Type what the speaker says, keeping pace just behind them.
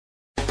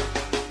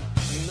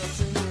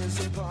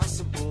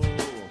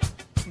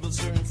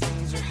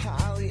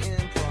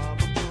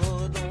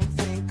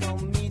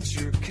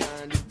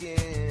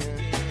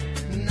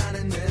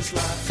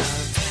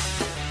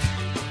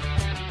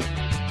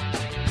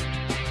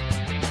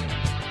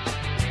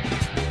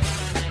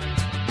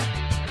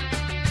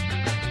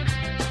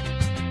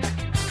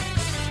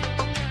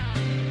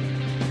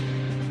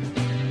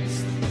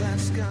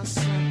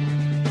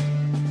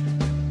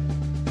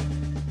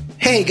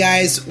Hey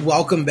guys,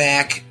 welcome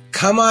back.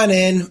 Come on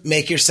in,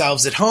 make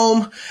yourselves at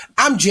home.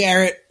 I'm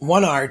Jarrett,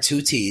 1R,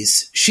 2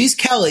 T's. She's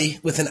Kelly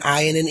with an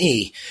I and an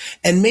E.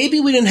 And maybe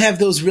we didn't have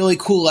those really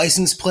cool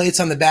license plates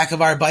on the back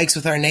of our bikes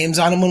with our names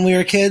on them when we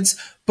were kids,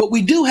 but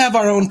we do have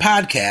our own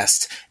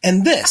podcast,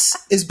 and this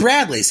is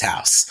Bradley's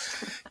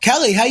House.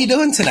 Kelly, how you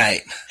doing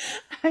tonight?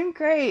 I'm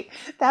great.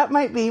 That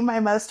might be my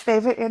most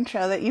favorite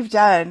intro that you've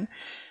done.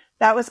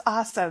 That was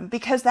awesome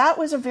because that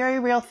was a very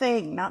real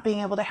thing, not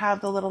being able to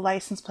have the little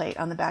license plate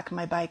on the back of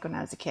my bike when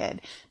I was a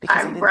kid.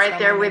 Because I'm right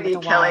there with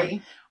you,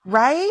 Kelly.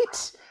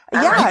 Right?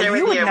 I'm yeah, right there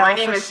you with would you. know My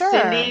name for is sure.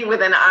 Cindy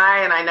with an I,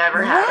 and I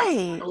never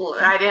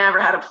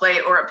had a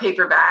plate or a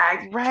paper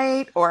bag.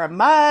 Right, or a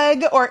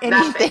mug or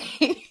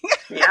anything.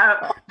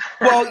 Yep.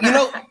 Well,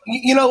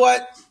 you know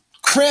what?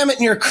 Cram it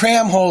in your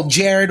cram hole,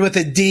 Jared with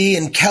a D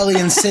and Kelly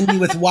and Cindy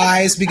with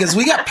Y's, because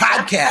we got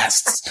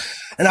podcasts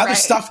and other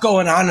stuff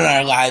going on in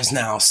our lives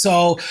now.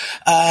 So,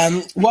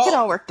 it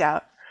all worked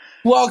out.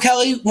 Well,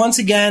 Kelly, once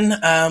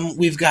again,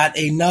 we've got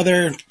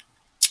another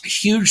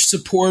huge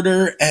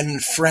supporter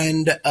and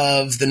friend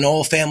of the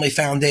Knoll Family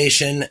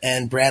Foundation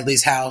and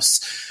Bradley's House.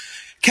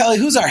 Kelly,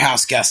 who's our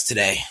house guest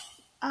today?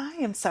 I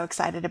am so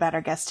excited about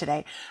our guest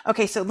today.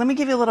 Okay, so let me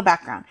give you a little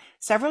background.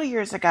 Several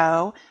years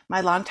ago, my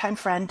longtime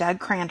friend, Doug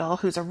Crandall,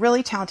 who's a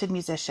really talented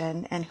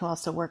musician and who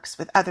also works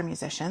with other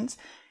musicians,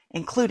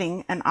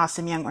 including an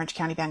awesome young Orange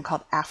County band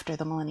called After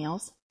the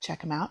Millennials.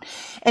 Check him out.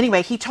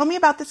 Anyway, he told me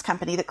about this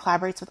company that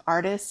collaborates with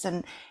artists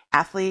and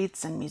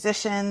athletes and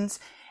musicians.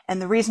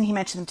 And the reason he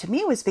mentioned them to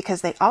me was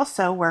because they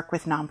also work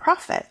with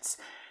nonprofits.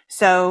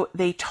 So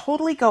they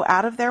totally go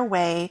out of their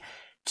way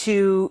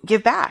to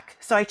give back.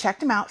 So I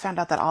checked him out, found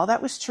out that all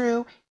that was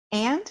true,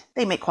 and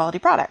they make quality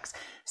products.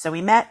 So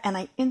we met, and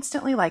I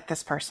instantly liked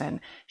this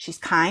person. She's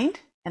kind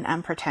and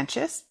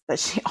unpretentious, but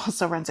she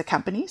also runs a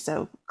company,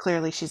 so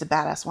clearly she's a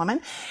badass woman.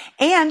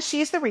 And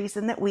she's the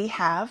reason that we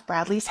have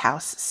Bradley's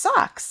House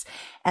socks.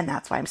 And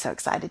that's why I'm so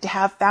excited to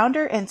have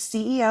founder and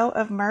CEO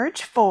of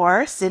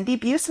Merge4, Cindy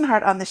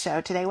Busenhart, on the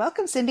show today.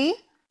 Welcome, Cindy.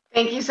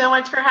 Thank you so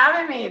much for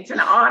having me. It's an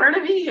honor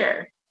to be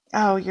here.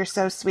 Oh, you're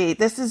so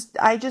sweet.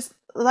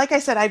 Like I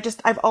said,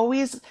 I've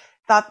always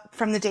thought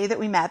from the day that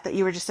we met that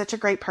you were just such a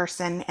great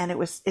person, and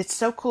it's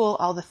so cool,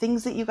 all the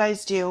things that you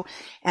guys do,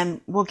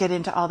 and we'll get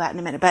into all that in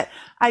a minute. But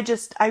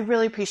I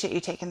really appreciate you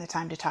taking the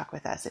time to talk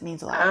with us. It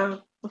means a lot.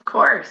 Oh, of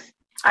course.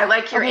 I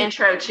like your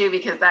intro too,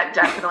 because that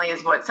definitely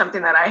is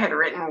something that I had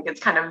written.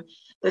 It's kind of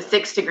the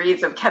 6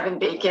 degrees of Kevin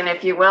Bacon,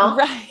 if you will.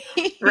 Right.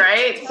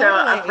 Right. Totally. So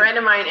a friend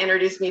of mine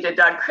introduced me to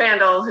Doug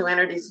Crandall, who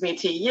introduced me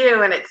to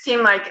you. And it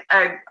seemed like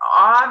an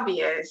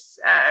obvious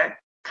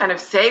kind of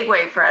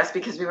segue for us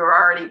because we were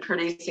already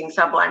producing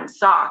Sublime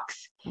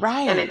socks.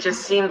 Right. And it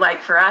just seemed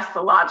like for us,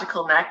 the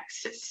logical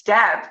next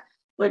step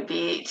would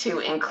be to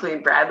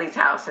include Bradley's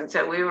House. And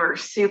so we were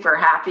super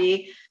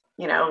happy.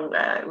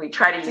 We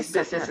try to use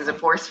business as a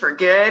force for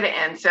good.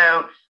 And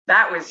so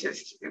that was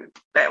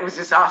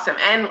just awesome.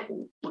 And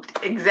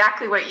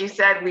exactly what you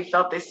said, we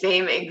felt the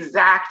same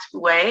exact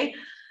way.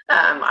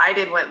 I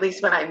did, at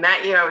least when I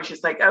met you, I was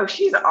just like, oh,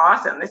 she's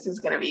awesome. This is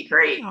going to be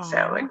great. Aww.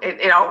 So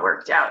it all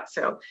worked out.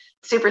 So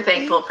super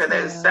thankful for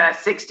those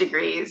 6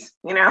 degrees,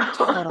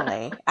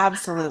 Totally.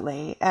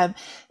 Absolutely. And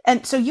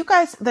so you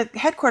guys, the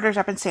headquarters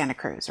up in Santa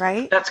Cruz,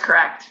 right? That's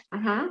correct.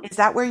 Mm-hmm. Is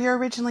that where you're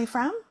originally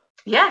from?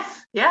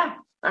 Yes. Yeah.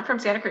 I'm from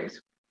Santa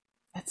Cruz.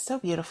 That's so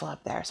beautiful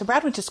up there. So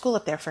Brad went to school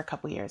up there for a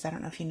couple years. I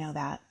don't know if you know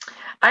that.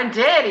 I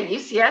did, a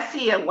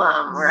UCSC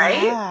alum,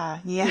 right?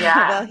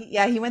 Yeah. Well,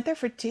 he went there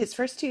for his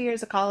first 2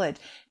 years of college.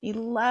 He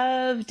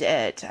loved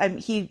it.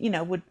 He,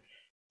 would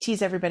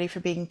tease everybody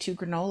for being too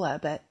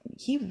granola, but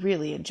he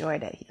really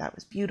enjoyed it. He thought it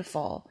was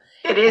beautiful.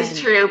 It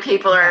is true.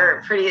 People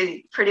are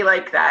pretty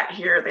like that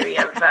here. We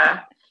have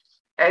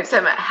I have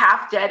some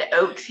half-dead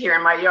oaks here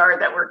in my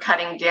yard that we're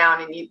cutting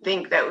down, and you'd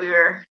think that we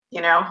were,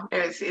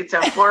 it's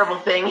a horrible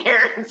thing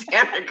here in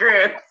Santa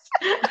Cruz.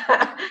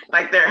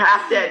 Like they're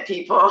half-dead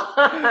people.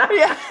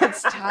 Yeah,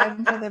 it's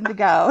time for them to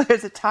go.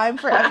 There's a time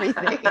for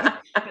everything,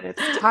 but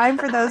it's time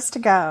for those to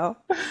go.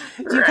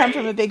 Do you come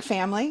from a big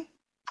family?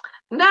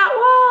 No,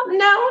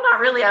 not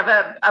really. I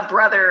have a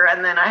brother,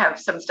 and then I have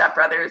some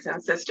stepbrothers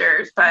and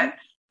sisters, but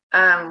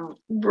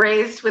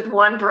raised with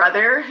one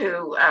brother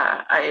who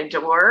I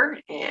adore,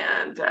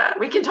 and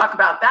we can talk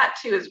about that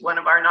too as one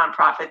of our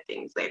nonprofit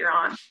things later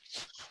on.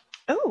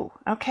 Oh,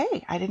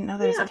 okay. I didn't know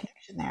there was a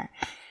connection there.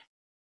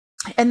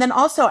 And then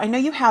also, I know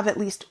you have at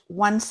least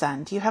one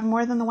son. Do you have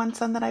more than the one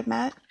son that I've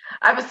met?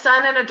 I have a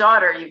son and a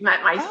daughter. You've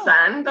met my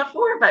son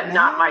before, but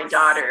not my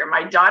daughter.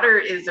 My daughter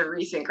is a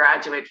recent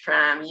graduate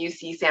from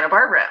UC Santa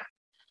Barbara.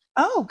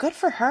 Oh, good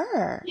for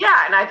her.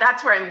 Yeah, and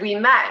that's where we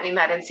met. We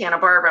met in Santa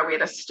Barbara. We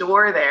had a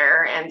store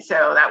there, and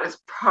so that was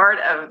part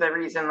of the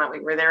reason that we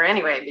were there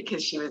anyway,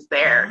 because she was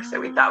there. So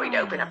we thought we'd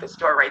open up a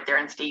store right there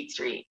on State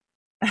Street.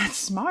 That's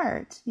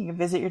smart. You can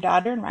visit your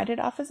daughter and write it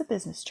off as a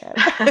business trip.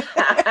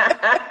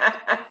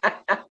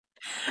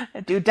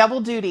 Do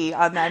double duty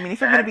on that. I mean,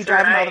 if you're going to be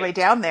driving all the way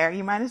down there,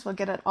 you might as well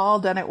get it all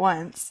done at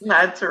once.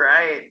 That's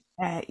right.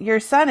 Your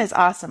son is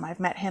awesome. I've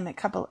met him at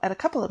a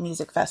couple of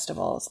music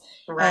festivals.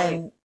 Right.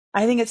 And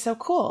I think it's so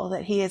cool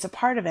that he is a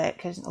part of it,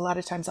 because a lot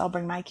of times I'll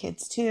bring my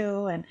kids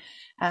too.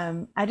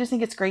 And I just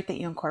think it's great that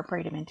you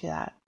incorporate him into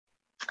that.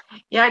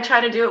 Yeah, I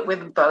try to do it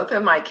with both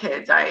of my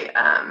kids. I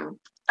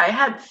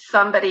had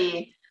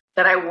somebody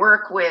that I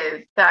work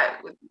with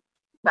that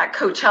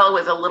Coachella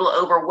was a little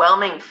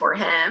overwhelming for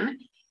him,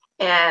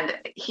 and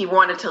he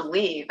wanted to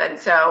leave. And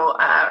so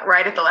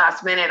right at the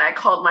last minute, I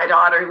called my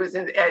daughter who was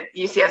at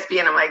UCSB,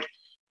 and I'm like,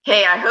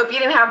 hey, I hope you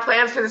didn't have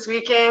plans for this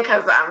weekend,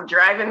 because I'm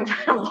driving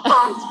from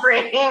Palm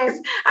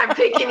Springs. I'm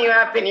picking you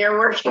up and you're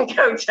working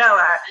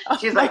Coachella.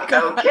 She's like,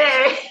 God.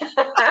 Okay.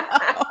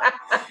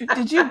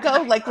 Did you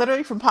go like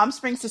literally from Palm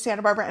Springs to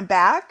Santa Barbara and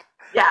back?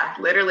 Yeah,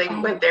 literally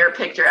went there,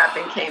 picked her up,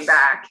 and came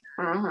back.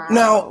 Mm-hmm.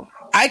 Now,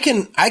 I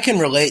can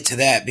relate to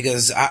that,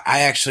 because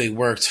I actually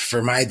worked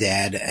for my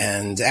dad,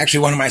 and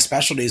actually one of my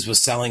specialties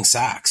was selling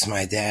socks.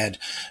 My dad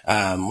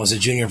was a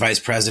junior vice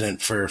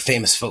president for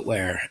Famous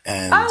Footwear,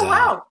 and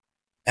wow.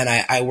 And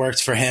I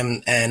worked for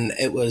him, and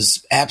it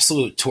was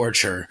absolute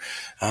torture.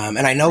 And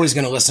I know he's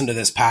going to listen to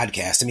this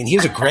podcast. I mean, he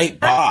was a great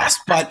boss,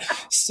 but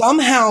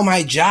somehow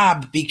my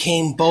job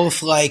became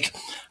both like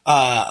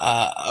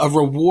a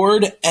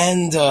reward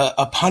and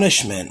a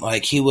punishment.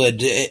 Like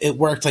it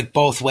worked like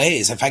both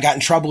ways. If I got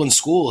in trouble in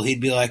school,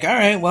 he'd be like, all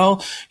right,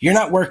 well, you're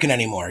not working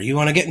anymore. You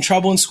want to get in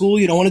trouble in school?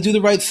 You don't want to do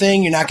the right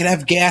thing. You're not going to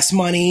have gas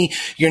money.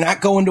 You're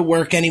not going to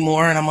work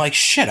anymore. And I'm like,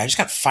 shit, I just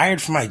got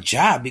fired from my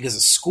job because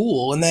of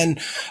school. And then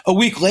a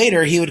week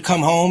later, he would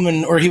come home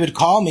or he would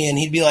call me and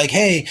he'd be like,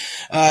 hey,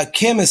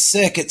 Kim is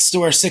sick at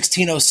store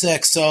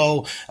 1606.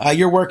 So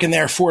you're working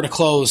there 4 to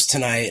close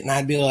tonight. And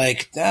I'd be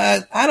like,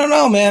 I don't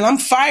know, man. I'm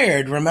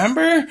fired,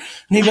 remember? And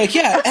he'd be like,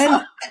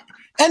 yeah,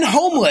 and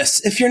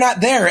homeless if you're not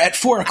there at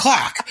 4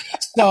 o'clock.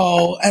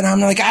 So, and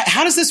I'm like,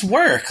 how does this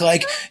work?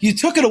 Like, you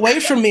took it away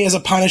from me as a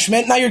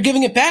punishment. Now you're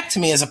giving it back to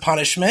me as a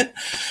punishment.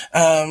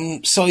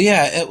 So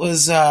yeah, it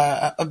was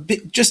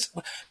just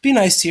be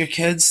nice to your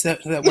kids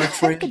that work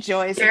for you.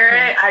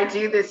 Garrett, I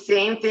do the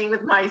same thing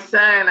with my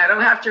son. I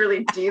don't have to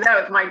really do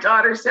that with my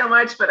daughter so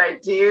much, but I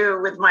do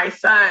with my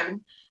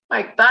son.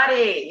 Like,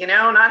 buddy,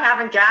 not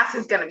having gas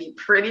is going to be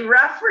pretty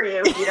rough for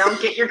you if you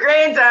don't get your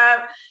grades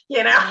up,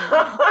 Yep.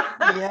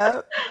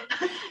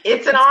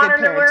 It's an honor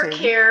to work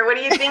here. What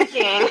are you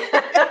thinking?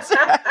 That's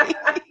right.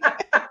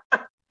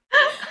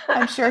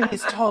 I'm sure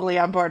he's totally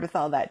on board with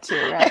all that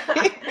too, right?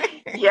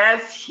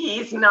 Yes,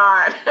 he's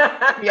not.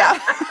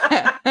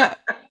 Yeah.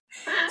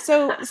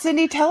 So,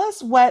 Cindy, tell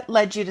us what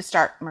led you to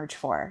start Merge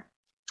 4.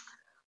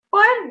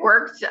 Well,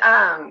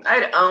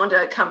 I'd owned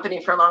a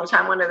company for a long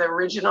time, one of the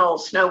original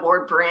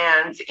snowboard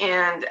brands,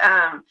 and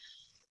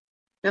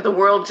the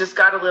world just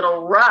got a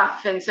little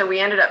rough. And so we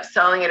ended up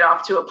selling it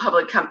off to a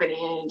public company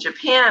in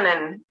Japan,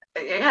 and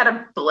it had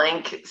a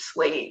blank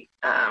slate.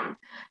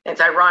 It's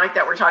ironic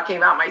that we're talking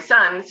about my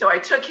son. So I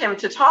took him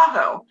to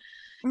Tahoe.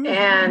 Mm-hmm.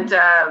 And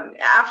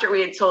after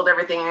we had sold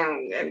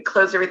everything and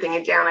closed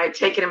everything down, I had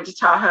taken him to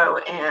Tahoe,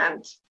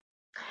 and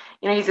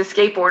he's a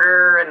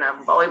skateboarder and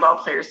a volleyball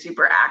player,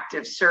 super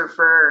active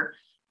surfer.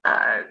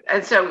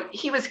 And so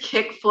he was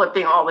kick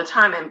flipping all the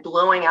time and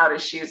blowing out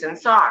his shoes and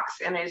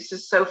socks. And it's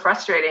just so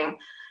frustrating.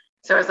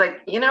 So I was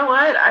like, you know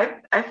what?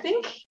 I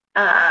think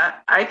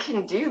I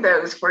can do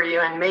those for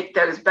you and make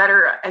those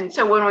better. And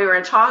so when we were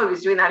in Tahoe, he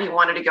was doing that. He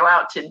wanted to go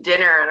out to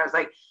dinner. And I was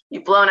like,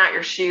 you've blown out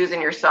your shoes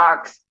and your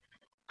socks.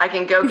 I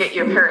can go get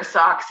you a pair of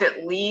socks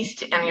at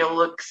least, and you'll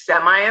look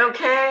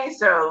semi-okay.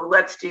 So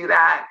let's do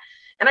that.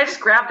 And I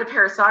just grabbed a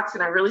pair of socks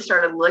and I really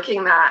started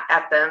looking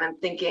at them and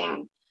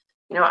thinking,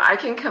 I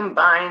can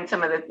combine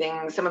some of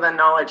the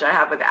knowledge I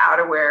have with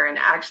outerwear and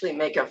actually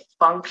make a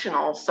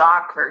functional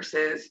sock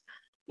versus,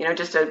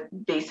 just a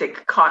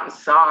basic cotton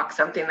sock,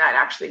 something that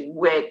actually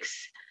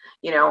wicks,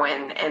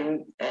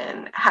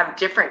 and have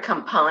different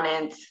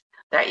components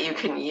that you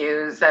can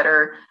use that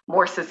are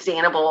more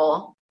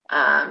sustainable,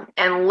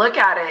 and look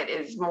at it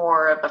as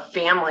more of a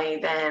family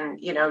than,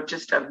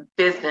 just a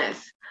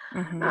business.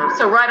 Mm-hmm.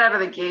 So right out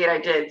of the gate, I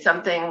did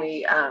something.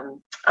 We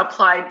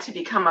applied to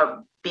become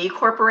a B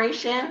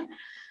corporation,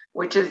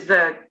 which is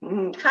the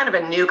kind of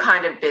a new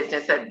kind of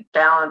business that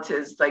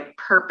balances like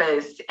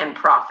purpose and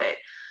profit.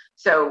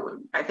 So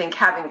I think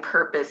having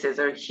purpose is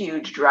a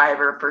huge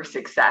driver for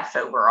success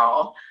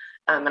overall.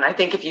 And I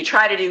think if you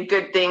try to do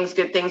good things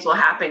will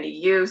happen to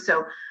you.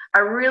 So I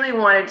really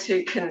wanted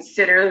to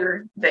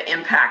consider the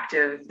impact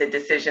of the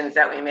decisions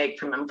that we make,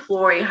 from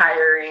employee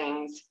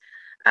hirings,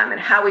 and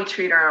how we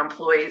treat our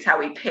employees, how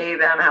we pay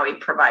them, how we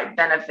provide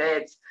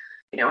benefits,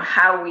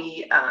 how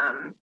we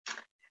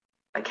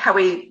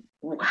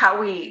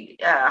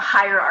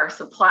hire our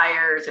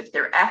suppliers, if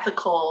they're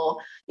ethical,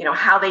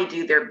 how they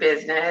do their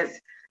business,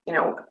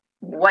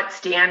 what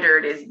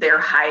standard is their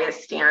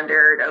highest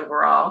standard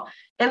overall,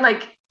 and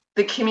like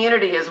the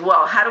community as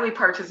well. How do we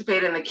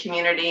participate in the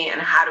community,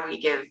 and how do we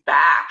give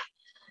back?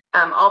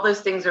 All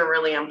those things are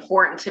really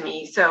important to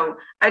me. So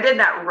I did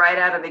that right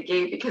out of the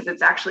gate because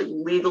it's actually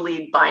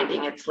legally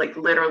binding. It's like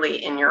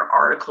literally in your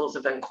articles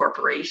of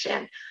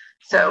incorporation.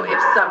 So if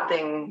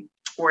something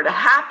were to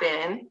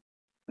happen,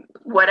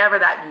 whatever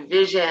that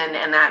vision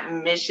and that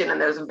mission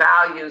and those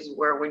values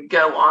were would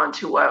go on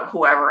to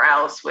whoever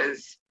else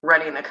was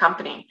running the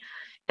company.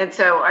 And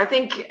so I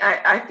think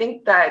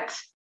that,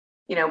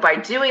 by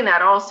doing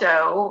that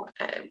also,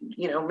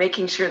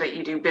 making sure that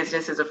you do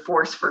business as a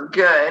force for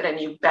good and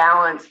you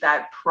balance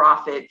that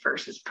profit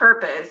versus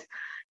purpose,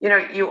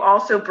 you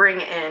also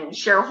bring in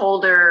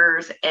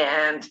shareholders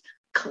and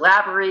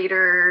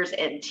collaborators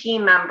and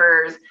team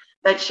members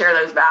that share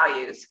those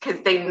values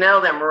because they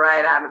know them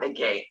right out of the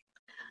gate.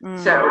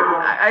 So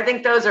I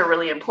think those are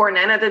really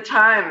important. And at the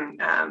time,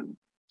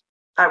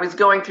 I was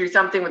going through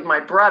something with my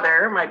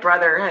brother. My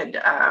brother had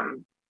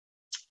an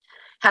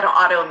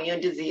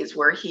autoimmune disease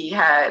where he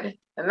had,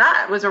 and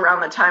that was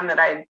around the time that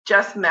I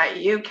just met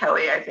you,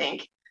 Kelly, I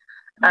think.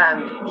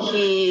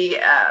 He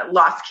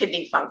lost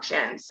kidney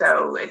function.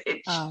 So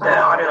the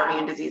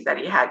autoimmune disease that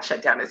he had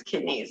shut down his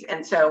kidneys.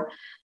 And so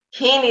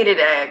he needed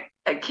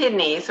a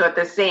kidney. So at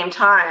the same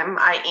time,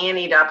 I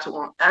anteed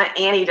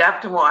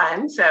up to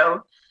one.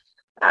 So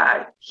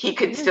he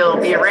could still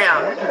be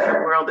around because the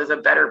world is a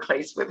better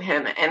place with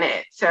him in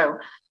it. So,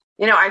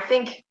 I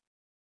think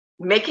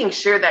making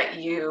sure that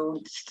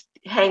you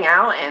hang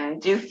out and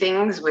do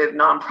things with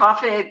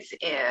nonprofits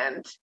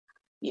and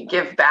you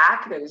give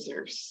back, those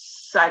are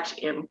such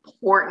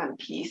important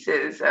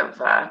pieces of,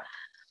 I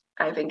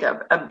think,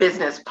 a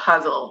business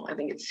puzzle. I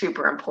think it's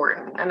super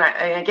important. And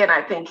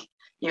I think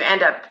you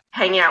end up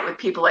hanging out with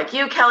people like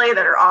you, Kelly,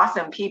 that are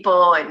awesome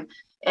people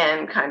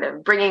and kind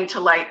of bringing to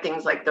light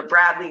things like the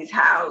Bradley's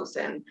House.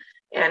 And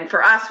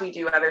for us, we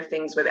do other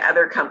things with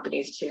other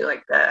companies too,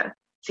 like the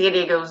San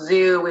Diego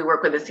Zoo. We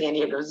work with the San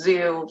Diego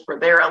Zoo for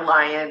their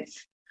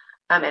alliance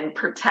and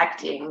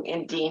protecting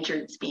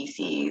endangered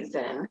species.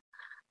 And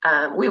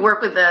we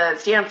work with the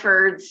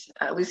Stanford's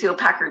Lucille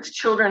Packard's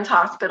Children's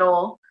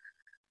Hospital.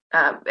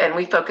 And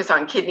we focus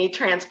on kidney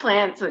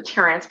transplants. So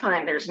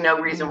transplant, there's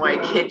no reason why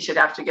a kid should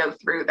have to go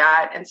through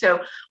that. And so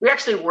we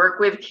actually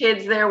work with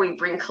kids there. We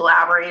bring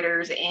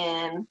collaborators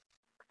in,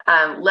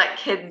 let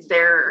kids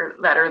there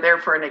that are there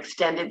for an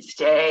extended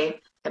stay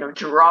kind of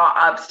draw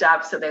up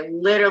stuff. So they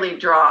literally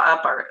draw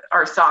up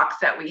our socks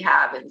that we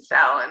have and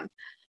sell and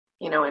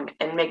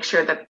make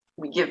sure that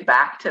we give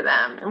back to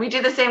them. And we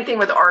do the same thing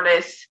with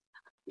artists.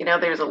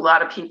 There's a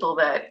lot of people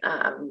that,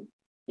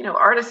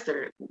 artists,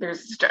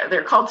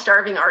 they're called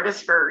starving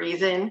artists for a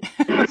reason.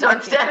 So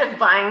instead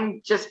of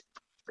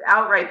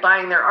outright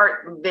buying their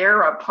art,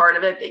 they're a part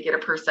of it. They get a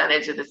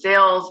percentage of the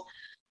sales,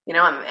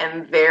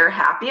 and they're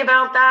happy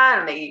about that.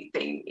 And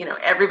they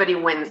everybody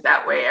wins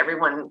that way.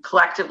 Everyone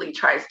collectively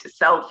tries to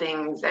sell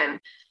things and,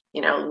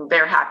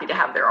 they're happy to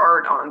have their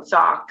art on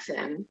socks.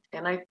 And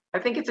I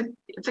think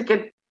it's a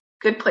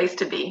good place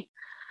to be.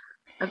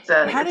 It's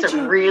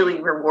a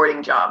really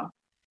rewarding job.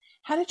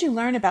 How did you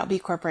learn about B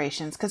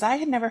corporations? Because I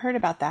had never heard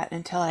about that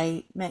until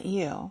I met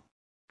you.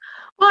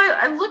 Well,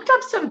 I looked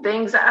up some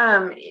things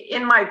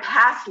in my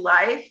past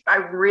life.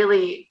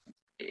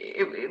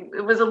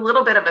 It was a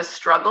little bit of a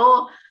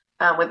struggle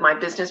with my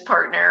business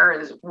partner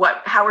is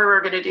how we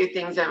were going to do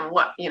things and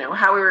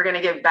how we were going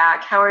to give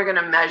back, how we were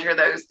going to measure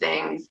those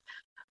things,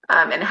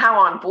 and how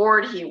on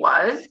board he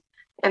was.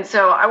 And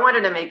so I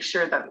wanted to make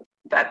sure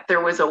that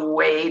there was a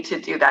way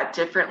to do that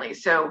differently.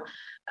 So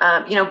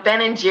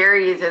Ben and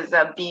Jerry's is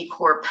a B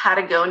Corp.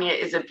 Patagonia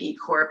is a B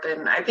Corp.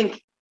 And I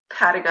think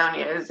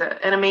Patagonia is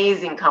an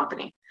amazing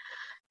company.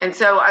 And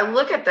so I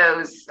looked at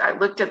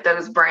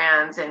those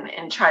brands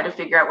and tried to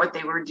figure out what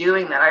they were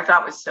doing that I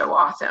thought was so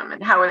awesome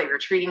and how they were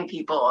treating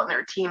people and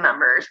their team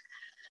members.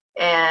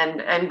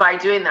 And by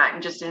doing that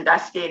and just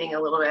investigating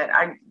a little bit,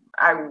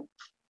 I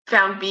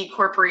found B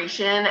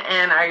Corporation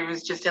and I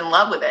was just in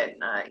love with it.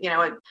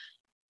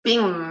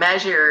 Being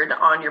measured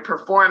on your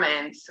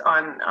performance,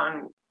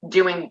 on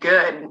doing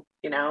good,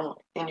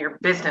 in your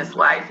business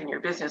life, in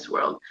your business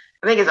world,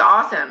 I think is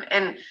awesome.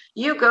 And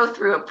you go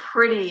through a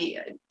pretty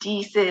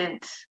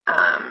decent,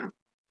 I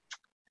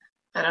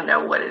don't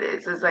know what it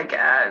is. It's like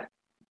a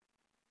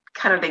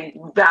kind of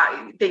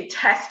they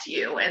test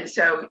you. And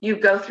so you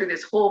go through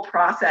this whole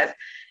process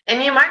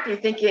and you might be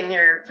thinking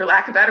you're, for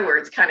lack of better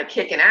words, kind of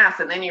kicking ass.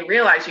 And then you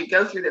realize you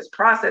go through this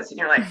process and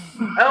you're like,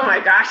 oh my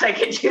gosh, I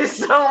could do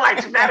so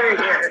much better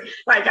here.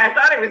 Like I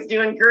thought I was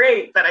doing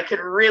great, but I could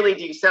really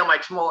do so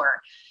much more.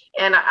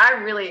 And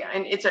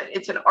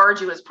it's an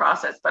arduous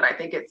process, but I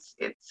think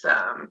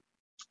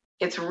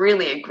it's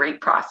really a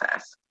great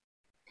process.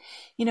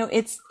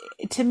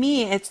 To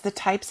me, it's the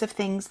types of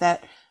things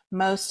that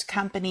most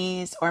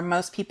companies or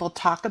most people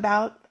talk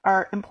about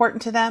are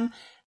important to them.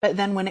 But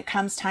then when it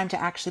comes time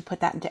to actually put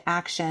that into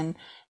action,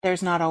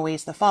 there's not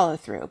always the follow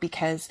through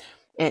because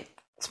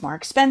it's more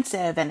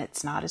expensive and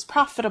it's not as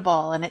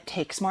profitable and it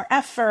takes more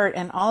effort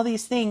and all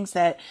these things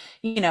that,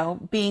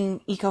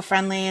 being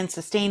eco-friendly and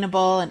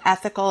sustainable and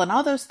ethical and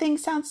all those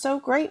things sound so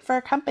great for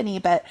a company,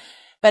 but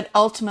But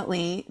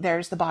ultimately,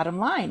 there's the bottom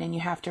line, and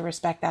you have to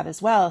respect that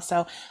as well.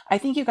 So I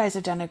think you guys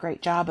have done a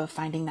great job of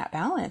finding that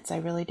balance. I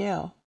really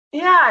do.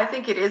 Yeah, I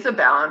think it is a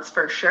balance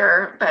for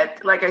sure.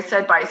 But like I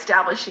said, by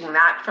establishing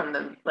that from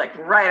the like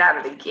right out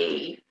of the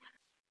gate,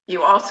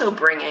 you also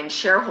bring in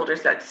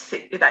shareholders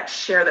that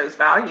share those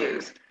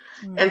values.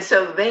 And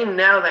so they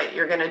know that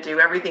you're going to do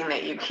everything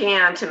that you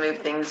can to move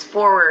things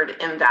forward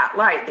in that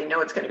light. They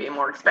know it's going to be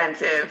more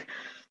expensive.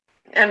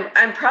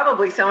 And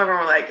probably some of them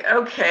are like,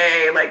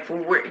 okay, like,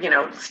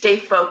 stay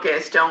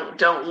focused.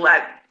 Don't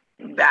let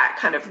that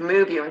kind of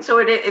move you. And so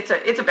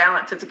it's a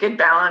balance. It's a good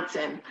balance.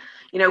 And,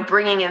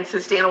 bringing in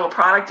sustainable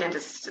product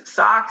into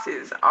socks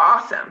is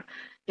awesome.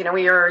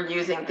 We are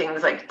using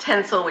things like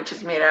Tencel, which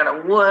is made out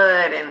of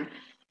wood,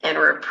 and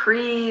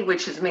Repreve,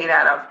 which is made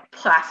out of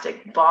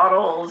plastic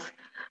bottles.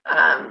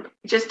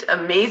 Just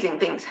amazing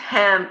things,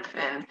 hemp,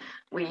 and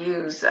we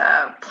use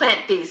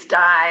plant-based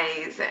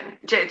dyes, and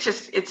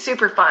it's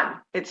super fun.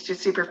 It's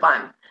just super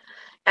fun.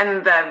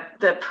 And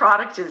the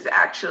product is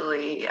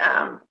actually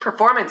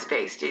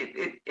performance-based.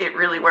 It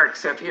really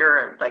works. So if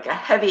you're like a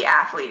heavy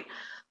athlete,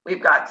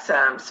 we've got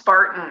some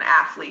Spartan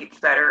athletes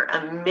that are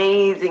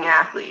amazing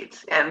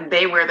athletes, and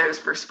they wear those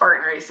for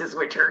Spartan races,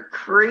 which are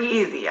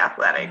crazy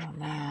athletic. Oh,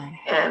 man.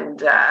 And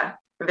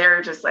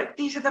they're just like,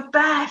 these are the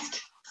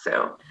best.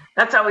 So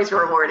that's always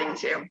rewarding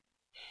too.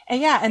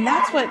 And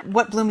that's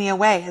what blew me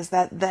away, is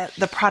that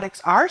the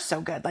products are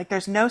so good. Like,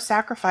 there's no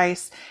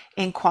sacrifice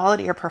in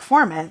quality or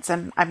performance.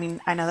 And I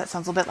mean, I know that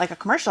sounds a little bit like a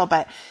commercial,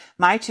 but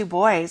my two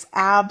boys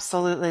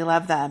absolutely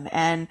love them.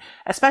 And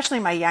especially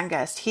my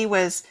youngest, he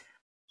was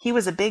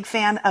a big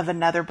fan of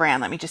another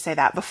brand. Let me just say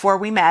that before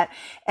we met.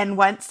 And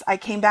once I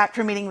came back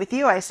from meeting with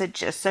you, I said,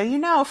 just so you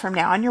know, from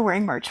now on, you're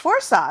wearing Merge 4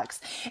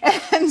 socks.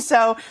 And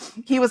so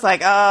he was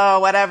like, oh,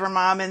 whatever,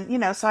 Mom.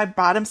 And, so I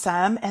bought him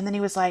some, and then he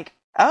was like,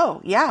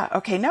 oh yeah,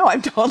 okay, no,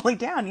 I'm totally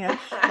down.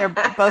 They're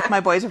both, my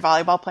boys are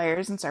volleyball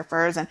players and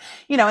surfers, and,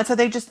 and so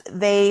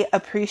they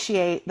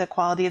appreciate the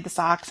quality of the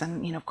socks,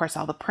 and, of course,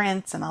 all the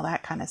prints and all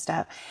that kind of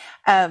stuff.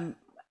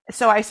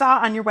 So I saw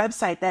on your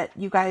website that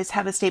you guys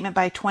have a statement: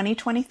 by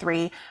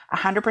 2023,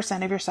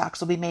 100% of your socks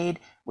will be made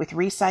with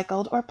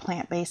recycled or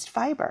plant-based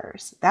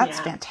fibers. That's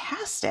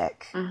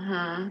fantastic.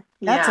 Mm-hmm.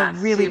 That's a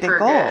really big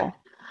goal. Good.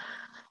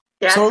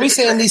 Yeah, so are we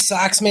saying these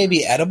socks may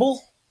be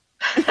edible?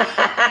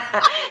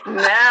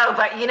 No,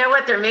 but you know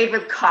what? They're made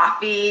with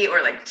coffee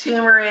or like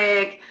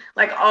turmeric,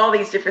 like all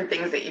these different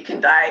things that you can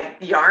dye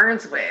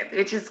yarns with,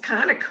 which is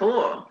kind of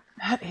cool.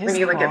 That is when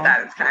you cool. look at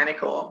that, it's kind of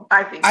cool.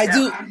 I think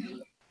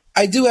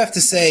I do have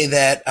to say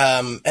that,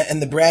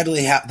 and the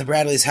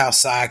Bradley's House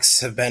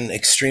socks have been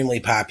extremely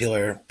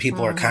popular.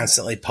 People are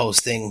constantly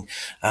posting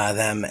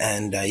them,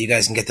 and you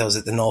guys can get those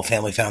at the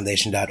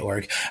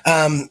KnollFamilyFoundation.org.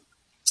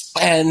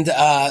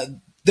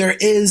 There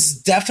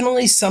is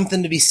definitely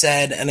something to be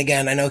said. And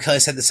again, I know Kelly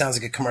said this sounds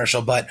like a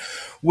commercial, but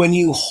when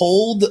you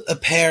hold a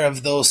pair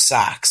of those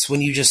socks,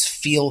 when you just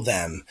feel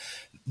them,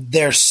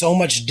 they're so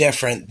much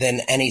different than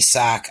any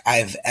sock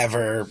I've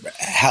ever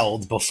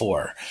held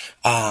before.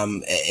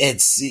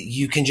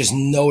 You can just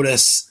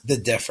notice the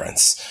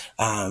difference.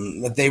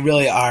 They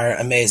really are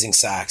amazing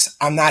socks.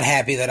 I'm not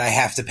happy that I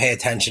have to pay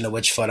attention to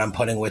which foot I'm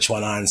putting which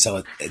one on.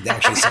 So it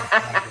actually says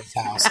Bradley's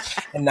House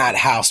and not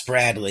House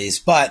Bradley's.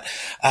 But,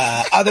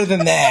 other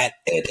than that,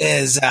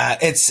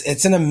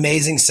 it's an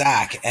amazing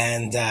sock.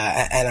 And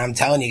I'm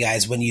telling you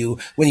guys, when you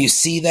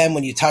see them,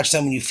 when you touch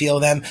them, when you feel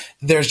them,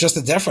 there's just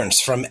a difference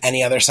from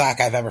any other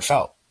sock I've ever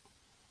felt.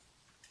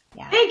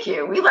 Yeah. Thank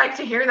you. We like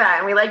to hear that.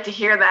 And we like to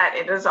hear that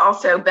it is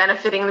also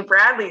benefiting the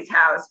Bradley's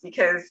House,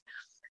 because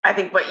I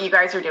think what you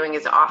guys are doing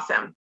is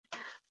awesome.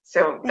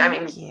 So,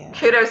 Thank you.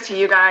 Kudos to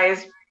you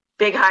guys.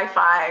 Big high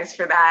fives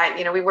for that.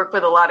 We work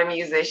with a lot of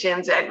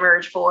musicians at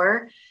Merge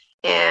 4,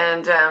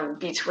 and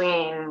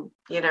between,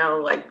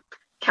 like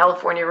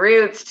California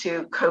Roots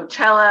to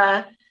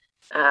Coachella,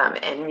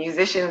 and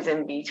musicians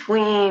in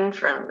between,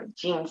 from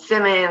Gene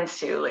Simmons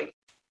to like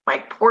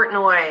Mike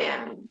Portnoy,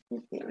 and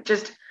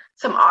just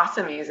some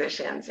awesome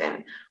musicians.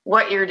 And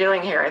what you're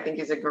doing here, I think,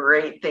 is a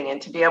great thing.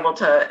 And to be able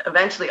to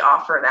eventually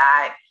offer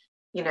that,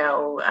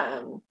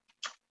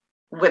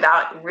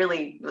 without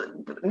really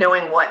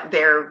knowing what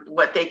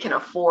they can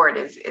afford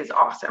is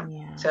awesome.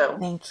 Yeah. So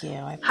thank you.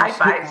 High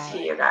fives to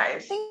you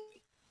guys.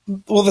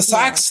 Well, the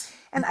socks,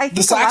 and I think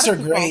the socks are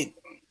great.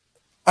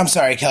 I'm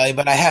sorry, Kelly,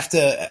 but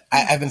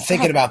I've been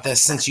thinking about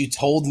this since you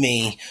told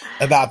me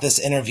about this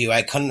interview.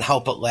 I couldn't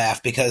help but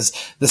laugh, because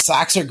the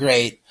socks are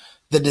great.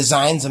 The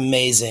design's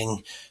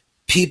amazing.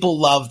 People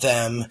love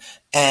them,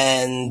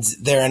 and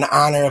they're in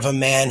honor of a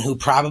man who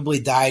probably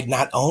died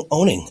not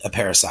owning a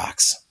pair of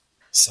socks.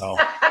 So,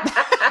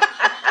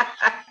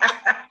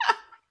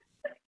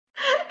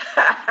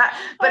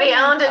 but he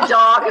owned a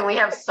dog, and we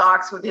have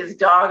socks with his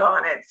dog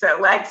on it. So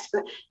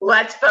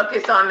let's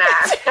focus on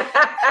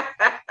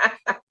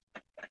that.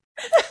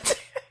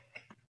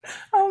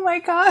 Oh my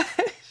gosh.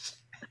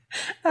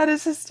 That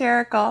is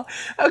hysterical.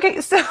 Okay,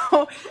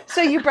 so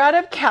you brought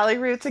up Cali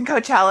Roots and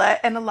Coachella,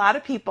 and a lot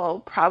of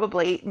people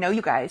probably know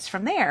you guys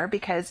from there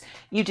because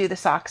you do the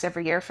socks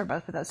every year for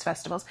both of those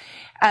festivals.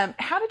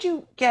 How did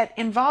you get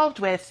involved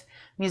with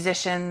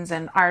musicians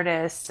and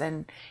artists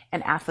and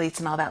athletes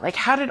and all that? Like,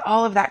 how did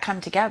all of that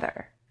come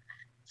together?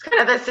 It's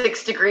kind of the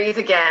 6 degrees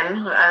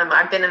again.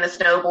 I've been in the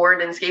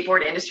snowboard and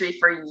skateboard industry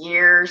for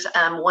years.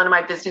 One of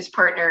my business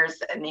partners'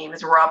 name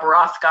is Rob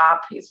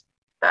Rothkopf. He's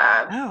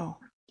Oh,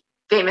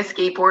 famous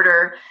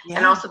skateboarder and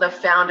yeah. also the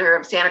founder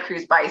of Santa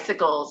Cruz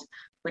Bicycles,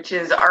 which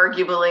is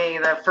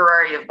arguably the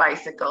Ferrari of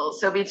bicycles.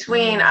 So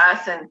between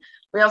us, and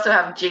we also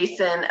have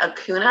Jason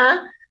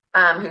Acuna,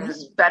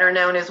 who's better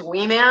known as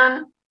Wee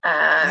Man.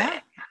 Yeah.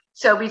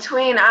 So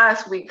between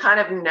us, we kind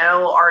of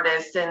know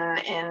artists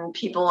and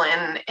people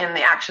in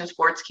the action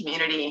sports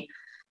community.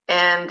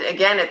 And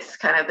again, it's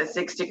kind of the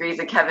 6 degrees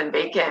of Kevin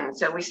Bacon.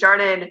 So we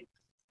started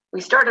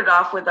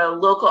off with a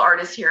local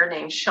artist here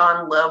named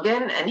Sean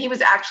Logan, and he was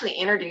actually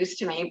introduced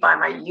to me by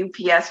my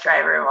UPS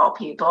driver of all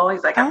people.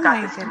 He's like, I've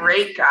got this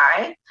great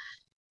guy.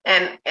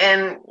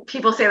 And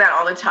people say that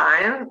all the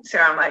time. So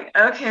I'm like,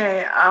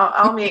 okay,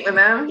 I'll meet with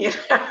him, you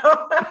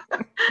know.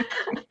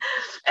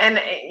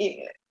 and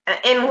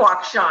in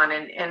walks Sean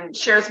and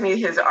shows me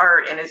his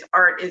art, and his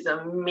art is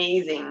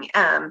amazing.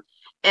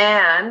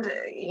 And,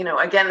 you know,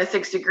 again, the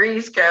 6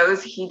 degrees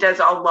goes, he does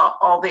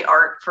all the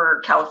art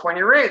for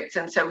California Roots.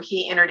 And so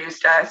he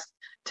introduced us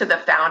to the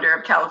founder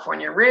of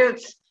California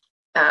Roots.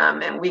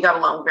 And we got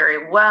along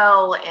very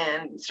well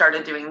and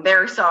started doing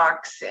their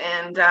socks.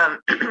 And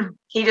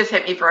he just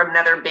hit me for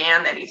another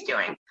band that he's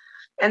doing.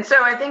 And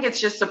so I think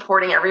it's just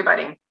supporting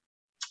everybody.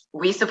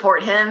 We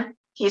support him.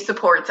 He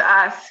supports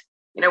us.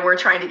 You know, we're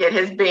trying to get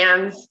his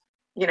band's,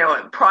 you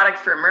know, product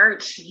for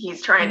merch.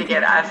 He's trying to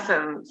get us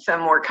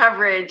some more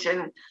coverage.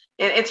 And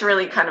it's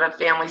really kind of a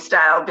family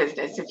style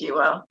business, if you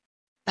will,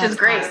 which is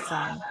great.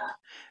 Awesome.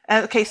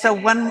 Okay, so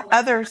one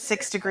other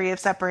 6 degree of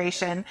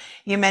separation,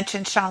 you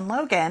mentioned Sean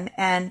Logan,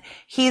 and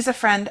he's a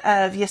friend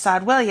of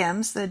Yasad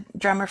Williams, the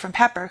drummer from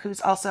Pepper,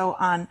 who's also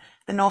on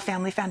the Knoll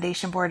Family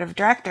Foundation Board of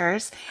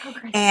Directors. Oh,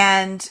 great.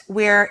 And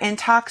we're in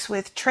talks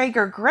with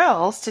Traeger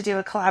Grills to do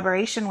a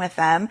collaboration with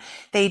them.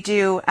 They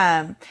do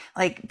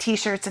like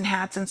t-shirts and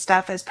hats and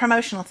stuff as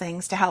promotional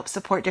things to help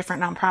support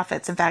different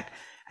nonprofits. In fact,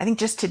 I think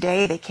just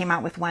today they came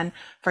out with one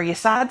for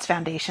Yasad's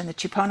foundation, the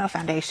Chupono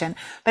Foundation.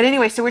 But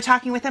anyway, so we're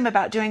talking with them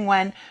about doing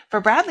one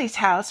for Bradley's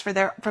House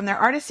from their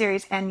artist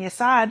series, and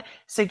Yasad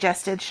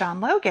suggested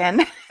Sean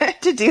Logan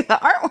to do the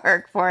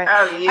artwork for it.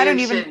 Oh,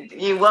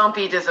 you won't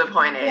be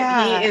disappointed.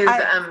 Yeah, he is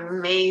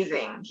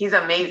amazing. He's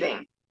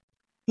amazing.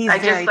 He's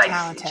very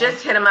talented.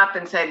 Just hit him up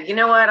and said, you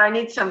know what? I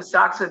need some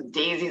socks with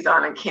daisies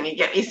on them. Can you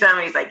get me some?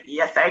 He's like,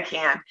 yes, I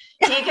can.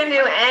 He can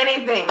do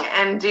anything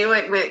and do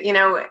it with, you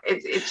know,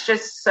 it's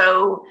just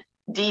so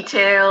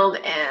detailed,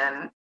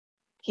 and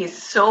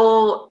he's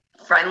so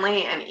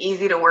friendly and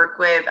easy to work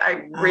with.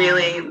 I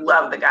really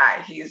love the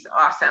guy. He's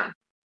awesome.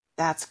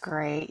 That's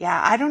great.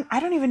 Yeah. I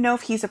don't even know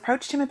if he's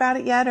approached him about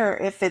it yet, or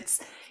if it's,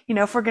 you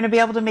know, if we're going to be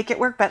able to make it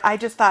work. But I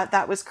just thought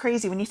that was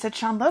crazy. When you said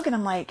Sean Logan,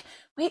 I'm like,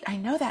 wait, I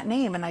know that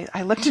name. And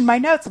I looked in my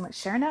notes. I'm like,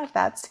 sure enough,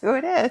 that's who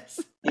it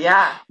is.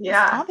 Yeah.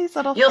 Yeah. All these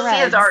little You'll threads.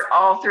 see his art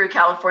all through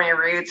California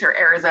Roots or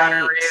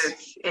Arizona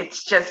Roots.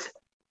 It's just,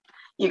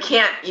 you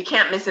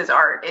can't miss his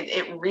art.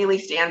 It really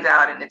stands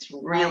out, and it's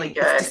really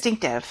good. It's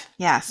distinctive.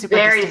 Yeah. Super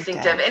very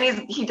distinctive.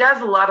 And he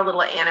does a lot of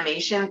little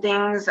animation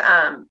things.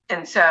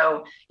 And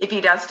so if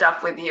he does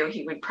stuff with you,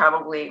 he would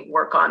probably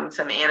work on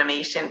some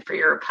animation for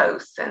your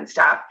posts and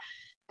stuff,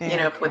 Very you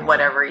know, cool. with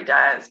whatever he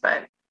does.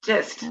 But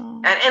just,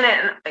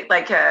 and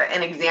like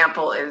an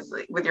example is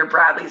with your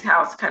Bradley's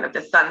House, kind of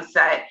the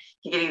sunset.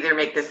 He could either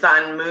make the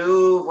sun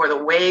move or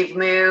the wave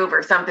move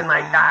or something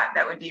like that.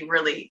 That would be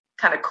really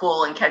kind of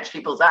cool and catch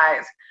people's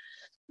eyes.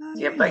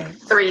 You have like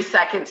 3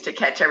 seconds to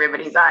catch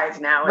everybody's eyes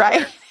now.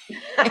 Right.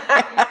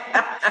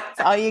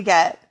 That's all you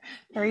get.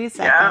 3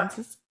 seconds.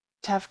 It's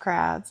tough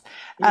crowds.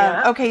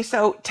 Okay.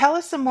 So tell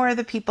us some more of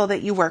the people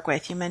that you work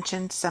with. You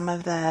mentioned some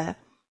of the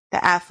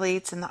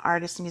athletes and the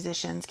artists,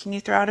 musicians. Can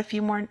you throw out a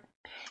few more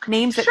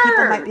names that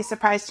people might be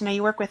surprised to know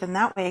you work with? And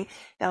that way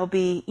they'll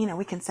be, you know,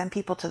 we can send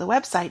people to the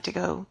website to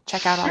go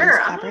check out all these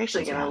collaborations. I'm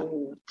actually going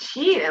to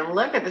cheat and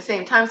look at the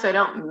same time so I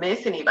don't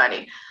miss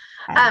anybody.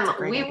 We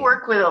idea.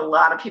 work with a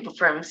lot of people,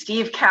 from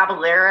Steve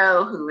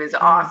Caballero, who is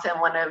awesome,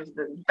 one of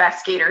the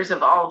best skaters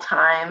of all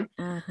time.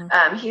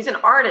 He's an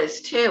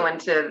artist too, and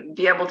to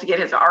be able to get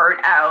his art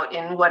out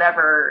in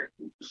whatever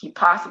he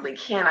possibly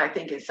can, I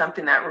think is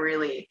something that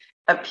really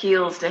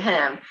appeals to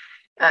him.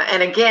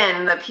 And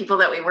again, the people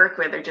that we work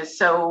with are just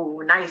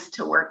so nice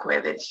to work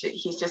with.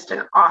 He's just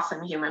an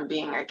awesome human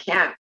being. I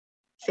can't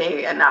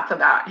say enough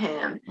about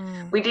him.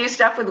 We do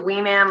stuff with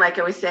Wee Man, like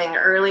I was saying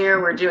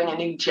earlier. We're doing a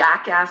new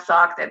Jackass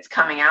sock that's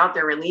coming out.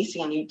 They're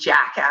releasing a new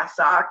Jackass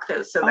sock,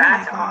 so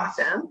that's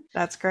awesome.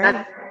 That's great.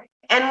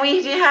 And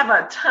we do have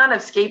a ton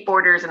of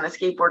skateboarders in the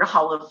Skateboard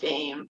Hall of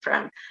Fame,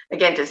 from,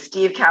 again, to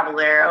Steve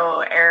Caballero,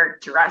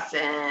 Eric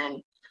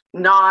Dressen,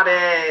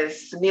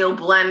 Nadas, Neil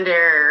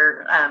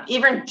Blender,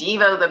 even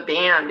Devo the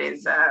band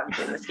is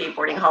in the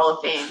Skateboarding Hall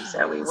of Fame.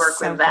 So we work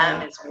with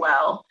them as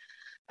well.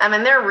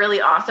 And they're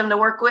really awesome to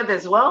work with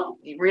as well.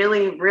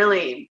 Really,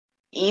 really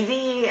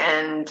easy.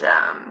 And,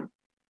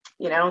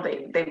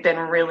 they've been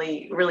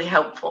really, really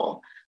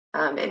helpful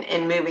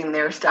in moving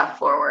their stuff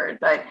forward.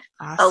 But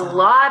awesome.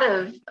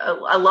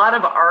 a lot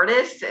of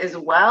artists as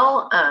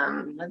well.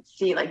 Let's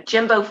see, like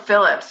Jimbo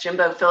Phillips. Yes.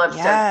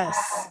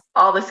 Does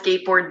all the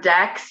skateboard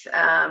decks.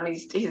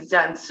 He's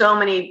done so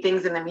many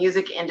things in the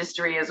music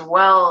industry as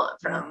well,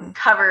 from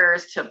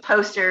covers to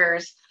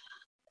posters.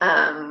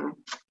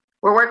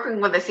 We're working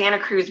with the Santa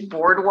Cruz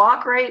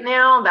Boardwalk right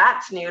now.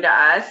 That's new to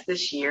us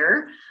this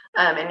year.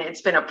 And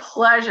it's been a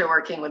pleasure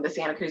working with the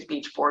Santa Cruz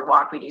Beach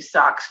Boardwalk. We do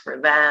socks for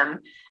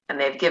them,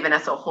 and they've given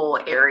us a whole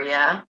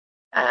area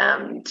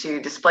to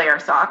display our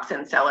socks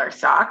and sell our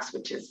socks,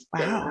 which has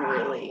been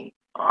really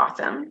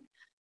awesome.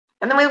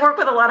 And then we work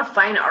with a lot of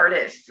fine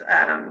artists.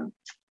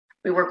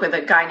 We work with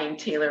a guy named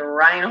Taylor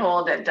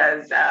Reinhold that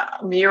does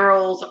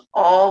murals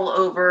all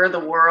over the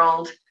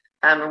world.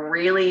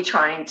 Really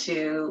trying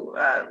to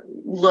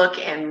look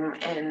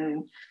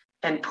and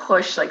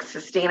push like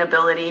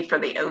sustainability for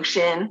the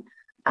ocean.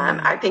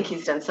 I think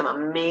he's done some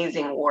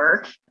amazing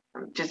work,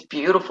 just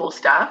beautiful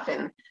stuff.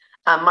 And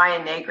Maya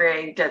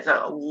Negre does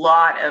a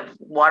lot of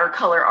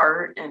watercolor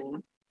art,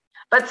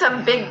 but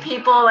some big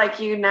people like,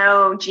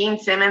 Gene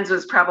Simmons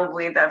was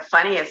probably the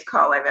funniest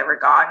call I've ever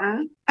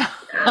gotten.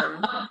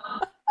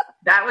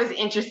 That was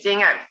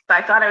interesting.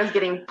 I thought I was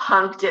getting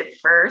punked at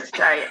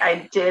first.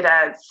 I did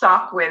a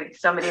sock with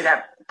somebody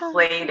that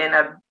played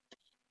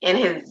in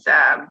his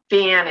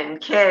band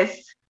and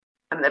Kiss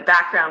and the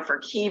background for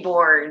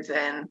keyboards.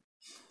 And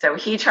so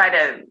he tried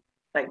to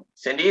like,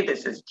 Cindy,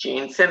 this is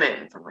Gene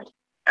Simmons. I'm like,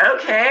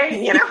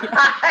 okay, Yeah,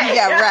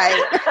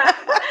 right.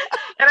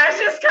 And I was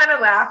just kind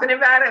of laughing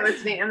about it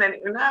with me. And then,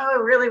 no,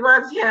 it really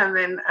was him.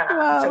 And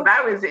so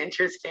that was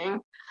interesting.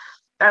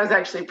 That was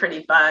actually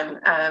pretty fun.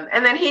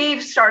 And then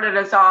he started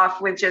us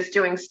off with just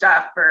doing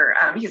stuff for,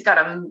 he's got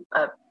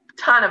a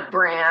ton of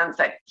brands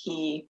that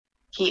he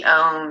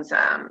owns,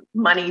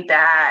 money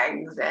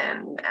bags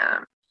and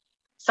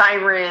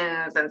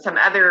sirens and some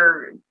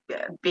other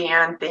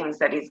band things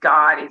that he's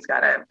got. He's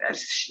got a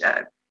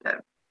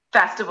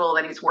festival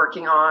that he's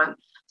working on.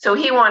 So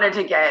he wanted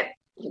to get,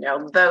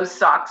 those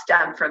socks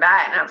done for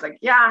that. And I was like,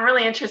 yeah, I'm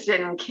really interested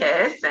in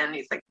Kiss. And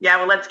he's like, yeah,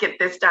 well, let's get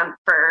this done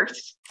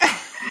first.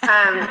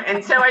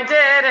 And so I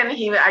did.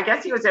 And I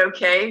guess he was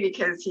okay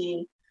because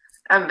he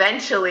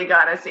eventually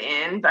got us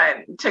in, but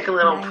took a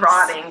little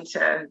prodding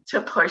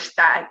to push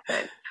that.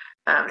 But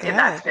and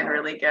that's been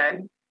really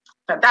good.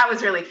 But that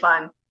was really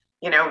fun.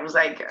 It was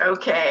like,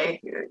 okay.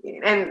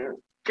 And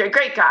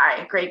great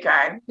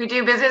guy. We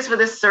do business with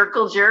the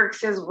Circle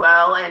Jerks as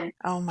well. And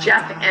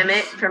Jeff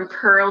Emmett from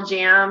Pearl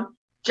Jam.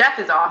 Jeff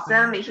is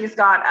awesome. He's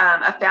got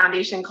a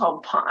foundation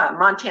called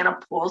Montana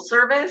Pool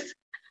Service.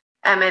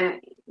 And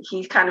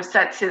he kind of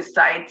sets his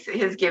sights.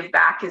 His give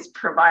back is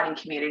providing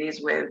communities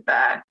with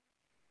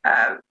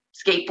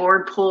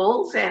skateboard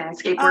pools and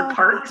skateboard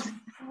parks,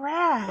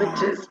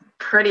 which is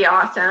pretty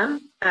awesome.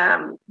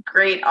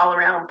 Great all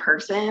around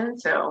person.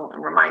 So it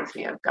reminds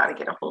me I've got to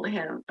get a hold of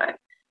him. But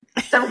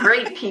some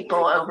great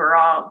people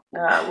overall.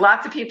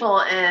 Lots of people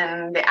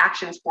in the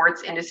action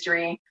sports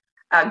industry.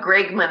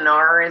 Greg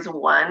Menard is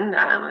one,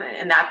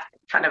 and that's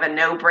kind of a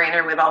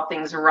no-brainer with all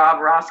things Rob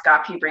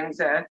Roskop. He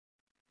brings a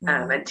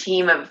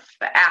team of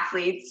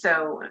athletes.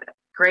 So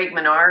Greg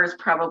Menard is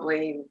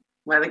probably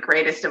one of the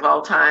greatest of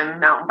all time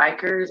mountain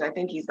bikers. I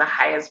think he's the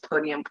highest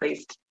podium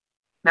placed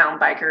mountain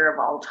biker of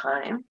all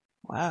time.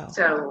 Wow.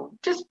 So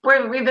just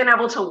we've been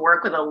able to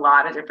work with a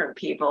lot of different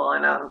people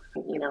and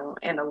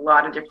in a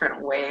lot of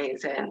different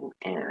ways, and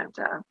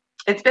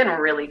it's been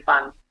really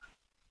fun.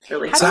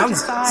 Really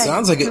sounds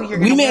like it.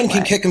 Wee Man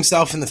can kick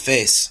himself in the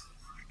face.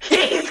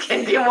 He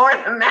can do more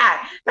than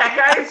that. That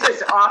guy is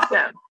just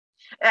awesome.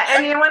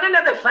 And you want to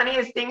know the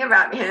funniest thing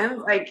about him?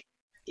 Like,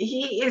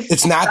 he is.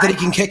 It's not that he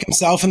can kick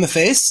himself in the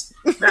face.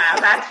 Wow,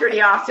 that's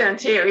pretty awesome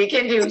too. He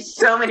can do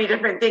so many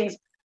different things.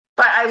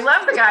 But I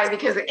love the guy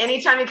because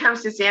anytime he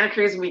comes to Santa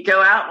Cruz, we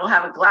go out, we'll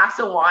have a glass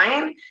of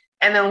wine,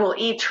 and then we'll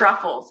eat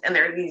truffles. And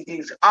there are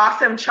these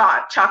awesome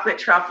chocolate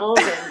truffles.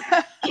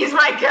 And he's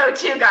my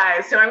go-to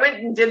guy. So I went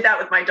and did that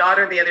with my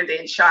daughter the other day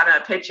and shot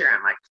a picture.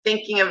 I'm like,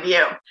 thinking of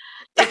you.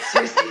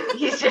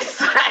 He's just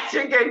such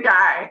a good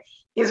guy.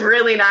 He's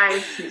really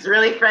nice. He's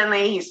really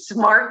friendly. He's a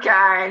smart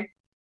guy.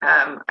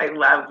 I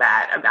love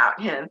that about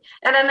him.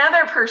 And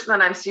another person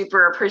that I'm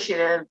super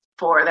appreciative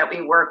for that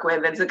we work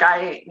with is a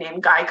guy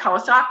named Guy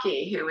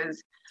Kawasaki, who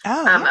is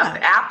of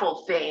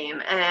Apple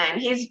fame.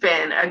 And he's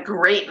been a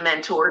great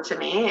mentor to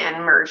me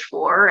and Merge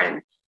 4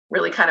 and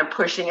really kind of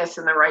pushing us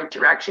in the right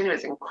direction. It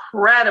was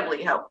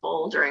incredibly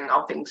helpful during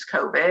all things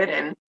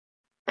COVID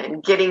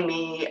and getting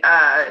me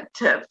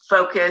to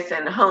focus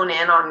and hone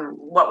in on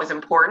what was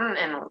important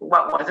and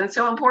what wasn't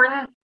so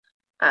important.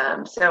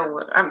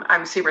 So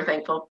I'm super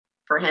thankful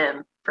for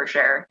him, for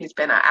sure. He's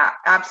been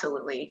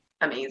absolutely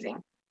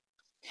amazing.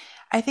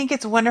 I think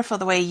it's wonderful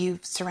the way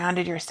you've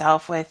surrounded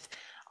yourself with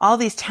all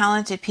these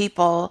talented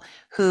people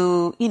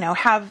who,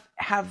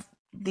 have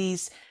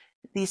these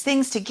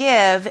things to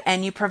give,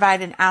 and you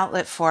provide an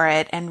outlet for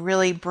it and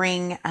really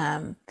bring,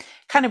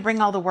 kind of bring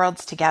all the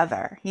worlds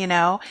together,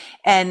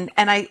 and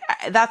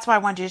that's why I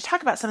wanted you to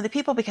talk about some of the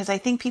people, because I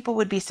think people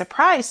would be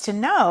surprised to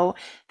know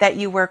that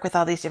you work with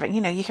all these different,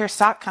 you hear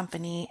sock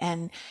company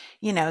and,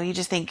 you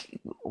just think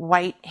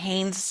white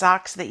Hanes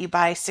socks that you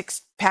buy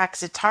 6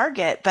 packs at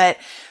Target, but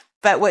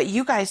what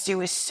you guys do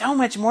is so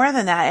much more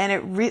than that. And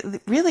it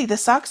really, the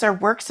socks are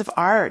works of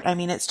art. I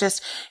mean,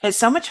 it's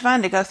so much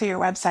fun to go through your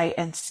website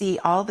and see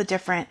all the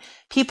different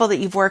people that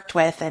you've worked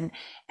with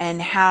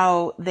and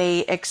how they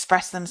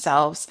express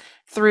themselves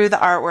through the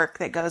artwork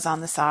that goes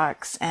on the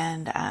socks.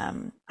 And,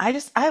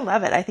 I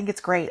love it. I think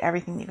it's great,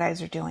 everything you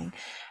guys are doing.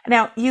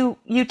 Now,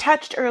 you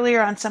touched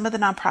earlier on some of the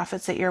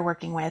nonprofits that you're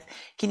working with.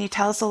 Can you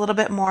tell us a little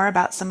bit more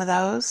about some of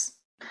those?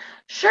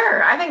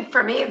 Sure. I think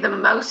for me, the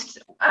most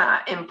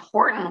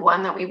important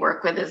one that we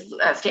work with is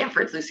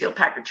Stanford's Lucile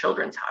Packard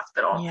Children's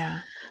Hospital. Yeah.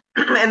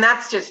 And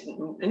that's just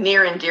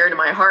near and dear to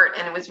my heart.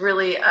 And it was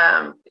really,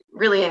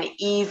 really an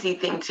easy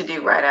thing to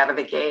do right out of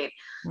the gate.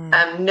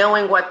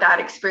 Knowing what that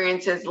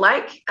experience is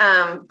like,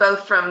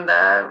 both from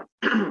the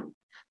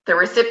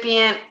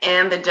recipient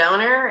and the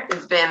donor,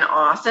 has been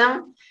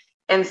awesome.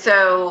 And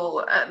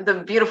so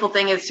the beautiful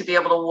thing is to be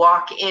able to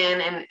walk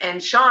in,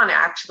 and Sean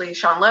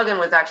Logan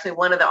was actually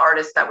one of the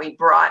artists that we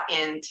brought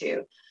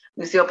into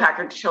Lucile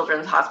Packard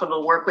Children's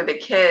Hospital to work with the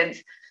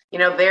kids.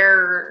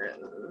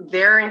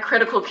 They're in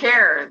critical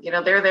care.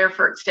 They're there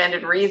for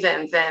extended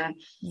reasons, and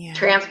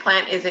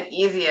transplant isn't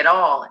easy at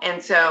all.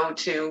 And so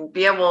to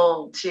be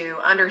able to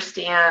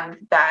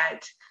understand that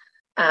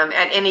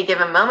at any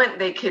given moment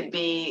they could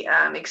be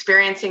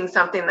experiencing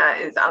something that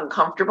is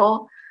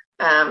uncomfortable.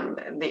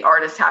 The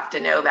artists have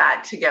to know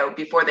that to go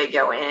before they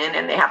go in,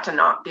 and they have to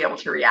not be able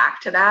to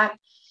react to that.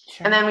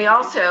 Sure. And then we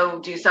also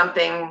do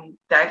something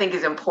that I think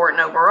is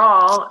important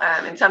overall,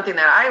 and something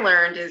that I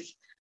learned is,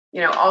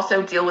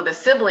 also deal with a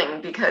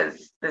sibling,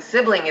 because the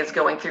sibling is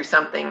going through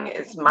something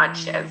as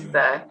much as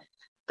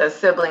the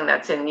sibling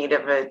that's in need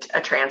of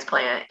a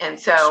transplant. And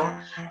so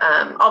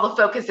all the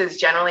focus is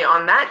generally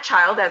on that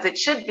child, as it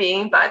should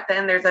be, but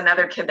then there's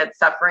another kid that's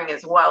suffering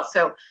as well.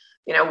 So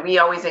we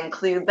always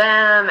include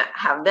them,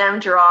 have them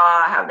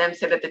draw, have them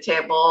sit at the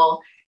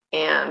table.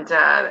 And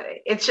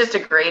it's just a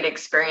great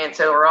experience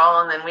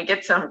overall. And then we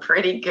get some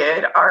pretty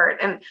good art.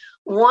 And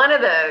one of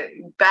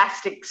the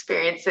best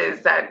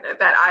experiences that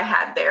I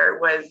had there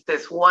was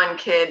this one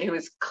kid who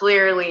was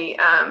clearly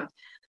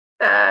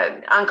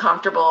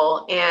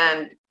uncomfortable.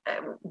 And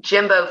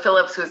Jimbo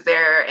Phillips was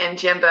there. And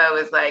Jimbo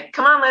was like,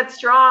 "Come on,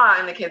 let's draw."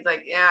 And the kid's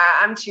like, "Yeah,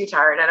 I'm too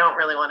tired. I don't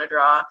really want to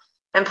draw.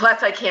 And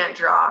plus, I can't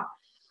draw."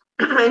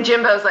 And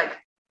Jimbo's like,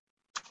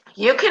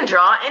 "You can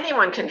draw.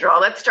 Anyone can draw.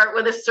 Let's start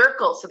with a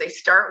circle." So they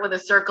start with a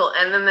circle.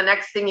 And then the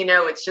next thing you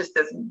know, it's just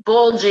this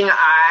bulging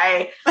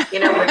eye, with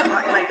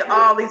like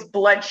all these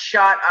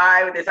bloodshot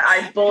eye with his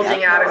eye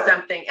bulging out of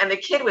something. And the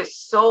kid was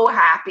so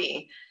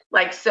happy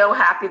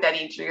that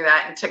he drew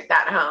that and took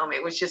that home.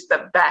 It was just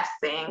the best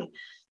thing.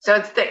 So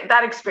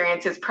that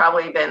experience has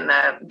probably been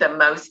the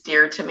most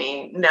dear to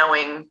me,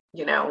 knowing,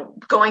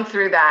 going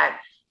through that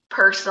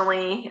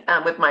personally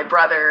with my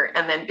brother,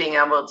 and then being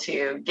able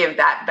to give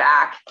that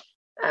back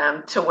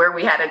to where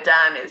we had it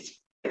done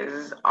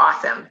is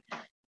awesome.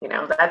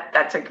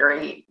 That's a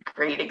great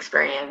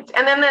experience.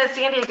 And then the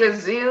San Diego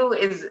Zoo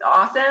is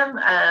awesome.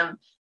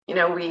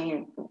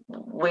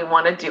 We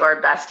want to do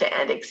our best to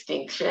end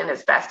extinction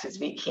as best as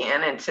we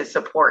can, and to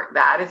support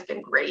that has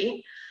been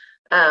great.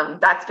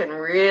 That's been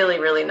really,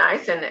 really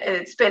nice. And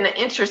it's been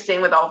interesting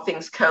with all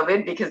things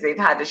COVID, because they've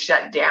had to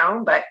shut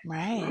down, but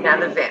now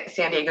the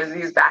San Diego Zoo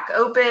is back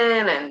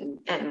open,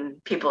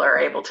 and people are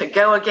able to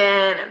go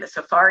again, and the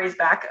safari's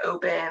back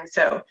open.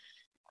 So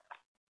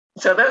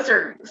those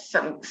are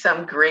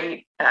some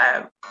great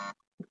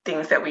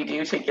things that we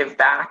do to give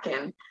back.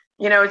 And,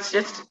 it's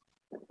just,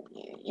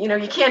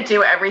 you can't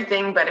do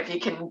everything, but if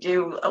you can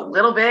do a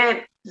little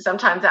bit,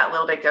 sometimes that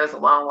little bit goes a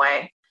long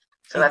way.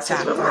 So that's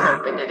just what we're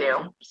hoping to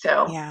do.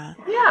 So, yeah.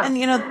 And,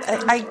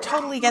 I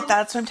totally get that.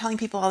 That's what I'm telling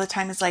people all the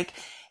time, is like,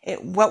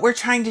 what we're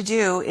trying to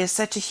do is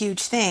such a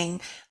huge thing,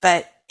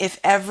 but if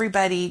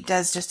everybody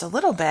does just a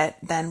little bit,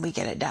 then we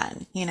get it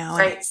done, and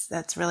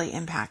that's really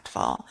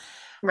impactful.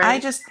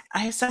 Right. I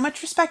have so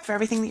much respect for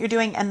everything that you're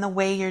doing and the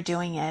way you're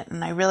doing it.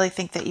 And I really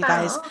think that you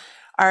guys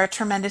are a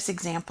tremendous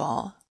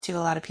example to a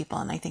lot of people.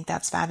 And I think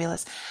that's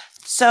fabulous.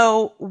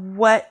 So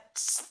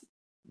what's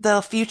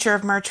the future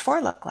of Merge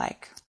 4 look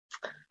like?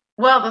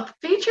 Well,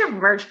 the future of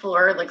Merge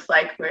 4 looks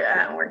like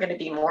we're going to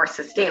be more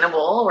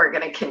sustainable. We're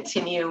going to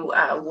continue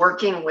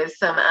working with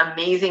some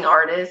amazing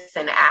artists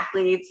and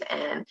athletes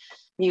and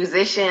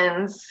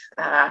musicians.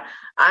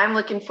 I'm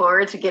looking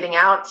forward to getting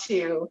out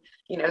to,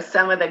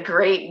 some of the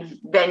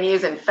great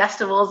venues and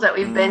festivals that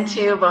we've been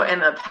to in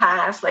the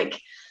past, like,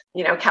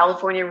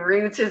 California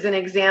Roots is an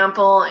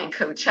example, and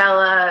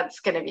Coachella. It's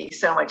going to be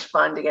so much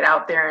fun to get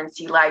out there and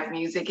see live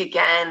music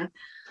again.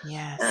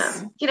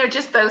 Yes.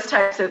 Just those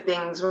types of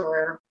things where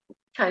we're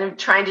kind of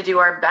trying to do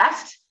our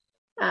best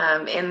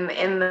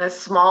in the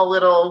small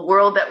little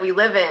world that we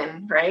live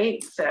in,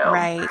 right? So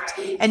Right.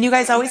 And you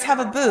guys always have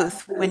a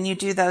booth when you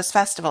do those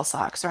festival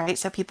socks, right?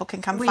 So people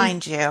can come we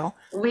find you.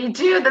 we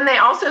do. Then they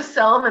also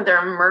sell them in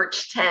their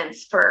merch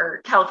tents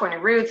for California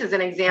Roots, as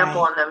an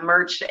example, Right. in the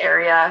merch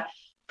area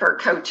for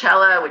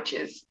Coachella, which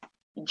is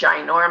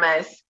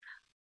ginormous.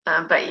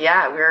 But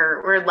yeah,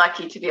 we're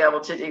lucky to be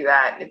able to do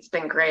that. It's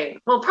been great.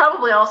 We'll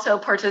probably also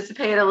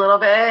participate a little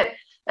bit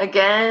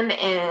again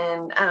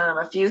in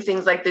a few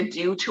things like the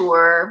Dew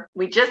Tour.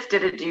 We just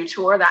did a Dew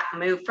Tour that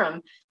moved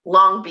from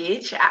Long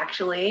Beach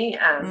actually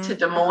to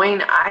Des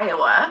Moines,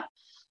 Iowa.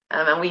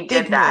 And we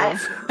did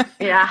that.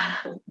 Yeah,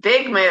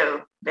 big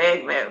move.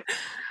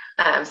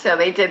 So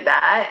they did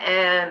that,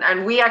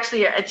 and we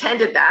actually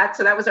attended that.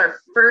 So that was our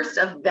first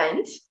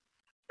event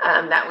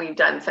that we've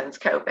done since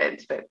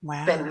COVID. But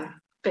Wow.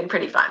 been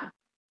pretty fun.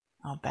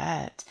 I'll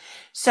bet.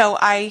 So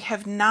I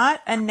have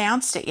not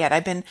announced it yet.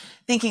 I've been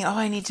thinking,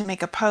 I need to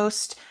make a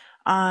post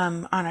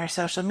on our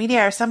social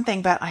media or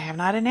something, but I have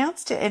not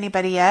announced to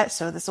anybody yet.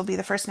 So this will be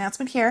the first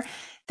announcement here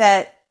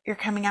that you're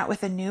coming out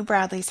with a new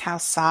Bradley's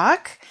House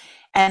sock.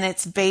 And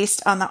it's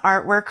based on the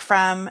artwork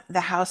from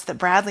the House That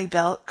Bradley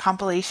Built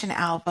compilation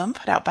album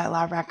put out by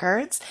Law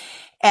Records.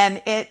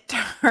 And it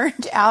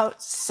turned out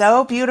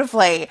so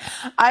beautifully.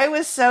 I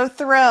was so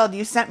thrilled.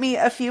 You sent me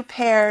a few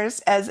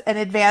pairs as an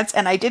advance,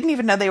 and I didn't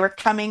even know they were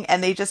coming.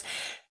 And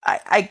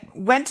I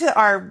went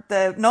to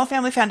the Knoll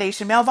Family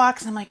Foundation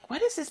mailbox, and I'm like,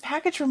 what is this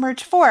package from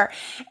merch for?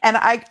 And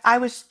I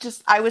was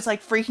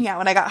like freaking out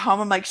when I got home.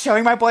 I'm like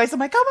showing my boys. I'm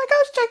like, oh my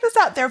gosh, check this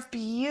out. They're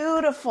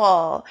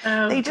beautiful.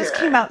 They just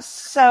came out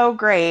so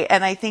great.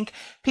 And I think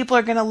people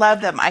are going to love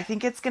them. I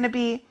think it's going to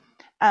be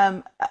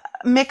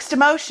mixed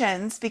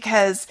emotions,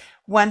 because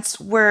once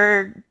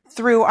we're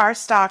through our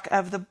stock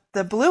of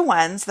the blue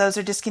ones, those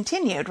are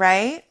discontinued,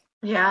 right?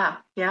 Yeah.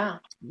 Yeah.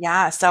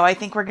 So I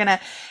think we're going to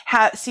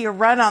see a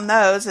run on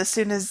those as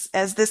soon as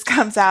this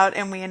comes out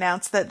and we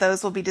announce that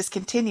those will be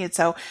discontinued.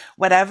 So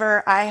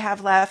whatever I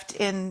have left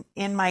in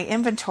my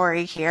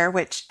inventory here,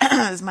 which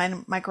is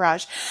my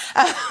garage,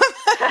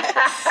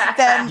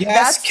 then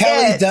yes,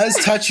 Kelly does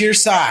touch your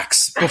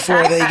socks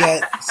before they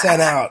get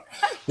sent out.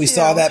 We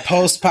saw that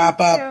post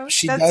pop up.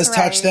 She does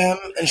touch them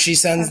and she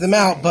sends them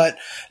out. But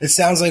it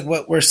sounds like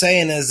what we're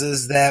saying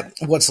is that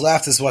what's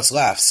left is what's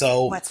left.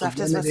 So what's left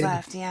is what's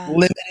left. Yeah.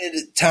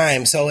 Limited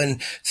time. So in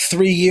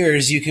 3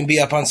 years, you can be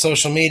up on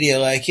social media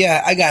like,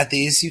 yeah, I got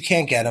these. You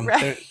can't get them.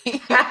 Right.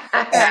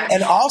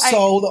 And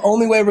also, the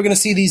only way we're going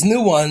to see these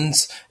new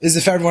ones is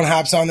if everyone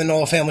hops on the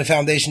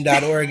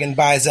KnollFamilyFoundation.org and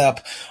buys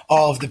up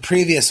all of the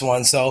previous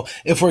ones. So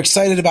if we're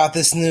excited about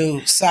this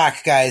new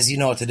sock, guys, you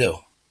know what to do.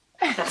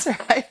 That's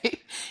right.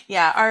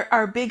 Yeah,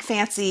 our big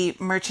fancy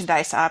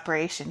merchandise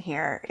operation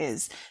here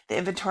is the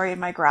inventory in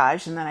my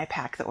garage, and then I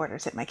pack the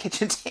orders at my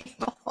kitchen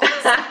table.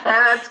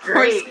 That's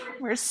great.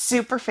 We're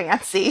super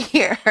fancy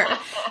here.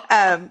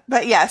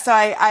 But yeah, so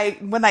I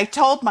when I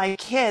told my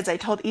kids, I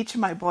told each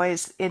of my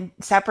boys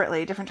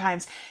separately, different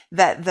times,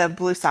 that the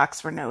blue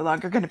socks were no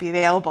longer going to be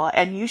available.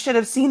 And you should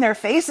have seen their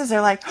faces.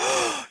 They're like,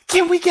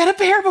 can we get a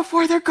pair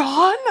before they're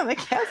gone? I'm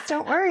like, yes,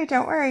 don't worry.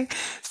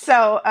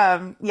 So,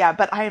 yeah,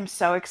 but I am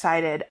so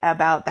excited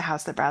about the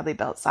House That Bradley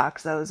Built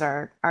socks. Those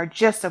are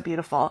just so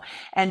beautiful.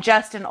 And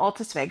Justin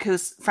Oltisvig,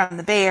 who's from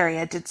the Bay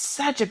Area, did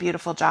such a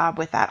beautiful job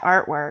with that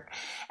artwork.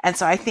 And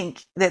so I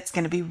think that's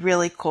going to be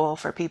really cool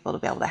for people to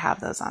be able to have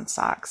those on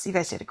socks. You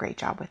guys did a great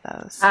job with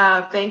those.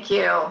 Thank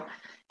you.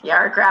 Yeah,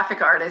 our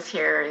graphic artist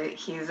here,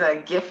 he's a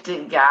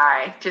gifted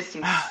guy.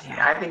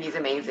 I think he's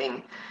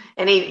amazing.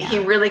 And he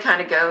really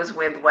kind of goes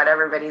with what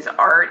everybody's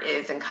art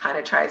is and kind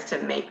of tries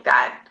to make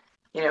that,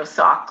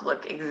 sock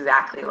look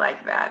exactly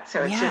like that.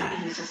 So he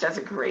just does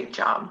a great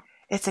job.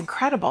 It's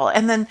incredible.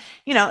 And then,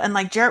 and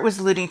like Jarrett was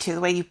alluding to,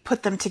 the way you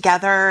put them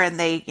together and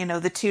they,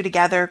 the two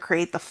together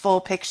create the full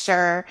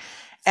picture.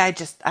 I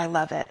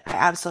love it. I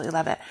absolutely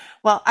love it.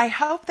 Well, I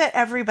hope that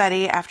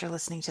everybody, after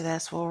listening to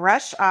this, will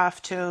rush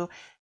off to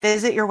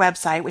visit your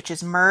website, which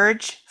is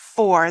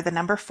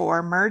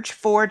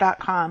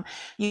merge4.com.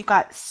 You've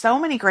got so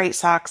many great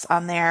socks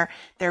on there.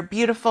 They're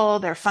beautiful,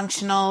 they're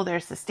functional, they're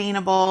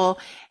sustainable,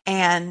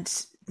 and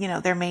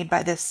they're made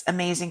by this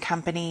amazing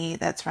company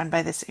that's run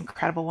by this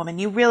incredible woman.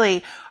 You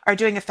really are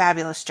doing a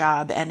fabulous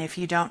job. And if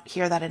you don't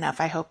hear that enough,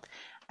 I hope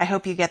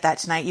you get that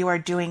tonight. You are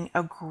doing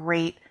a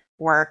great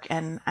work,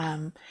 and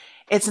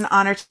it's an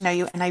honor to know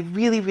you, and I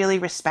really, really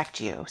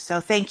respect you. So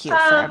thank you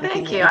for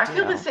everything. Thank you. I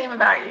feel the same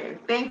about you.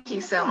 Thank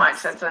you so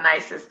much. That's the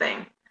nicest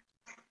thing.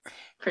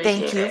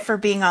 Thank you for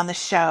being on the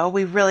show.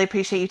 We really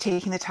appreciate you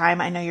taking the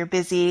time. I know you're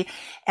busy,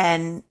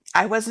 and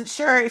I wasn't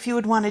sure if you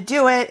would want to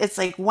do it. It's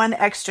like one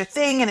extra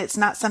thing, and it's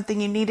not something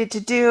you needed to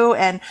do.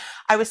 And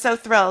I was so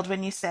thrilled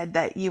when you said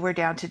that you were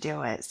down to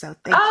do it. So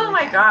thank you. Oh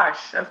my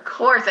gosh. Of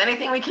course.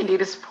 Anything we can do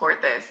to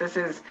support this. This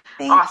is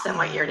awesome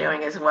what you're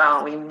doing as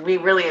well. We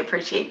really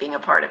appreciate being a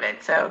part of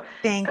it. So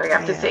we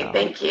have to say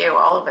thank you.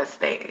 All of us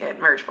at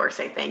Merge4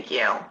 say thank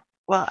you.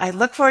 Well, I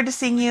look forward to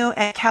seeing you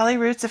at Cali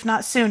Roots, if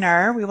not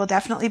sooner. We will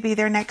definitely be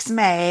there next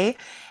May,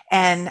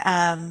 and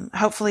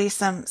hopefully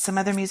some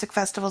other music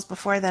festivals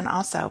before then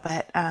also.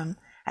 But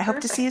I hope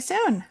to see you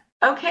soon.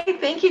 Okay,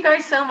 thank you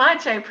guys so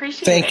much. I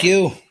appreciate it. Thank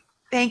you.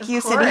 Thank you,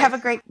 Cindy. Have a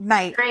great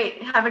night.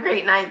 Great. Have a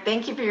great night.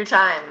 Thank you for your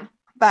time.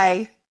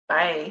 Bye.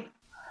 Bye.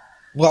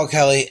 Well,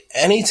 Kelly,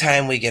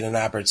 anytime we get an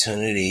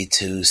opportunity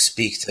to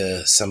speak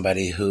to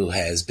somebody who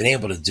has been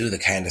able to do the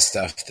kind of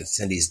stuff that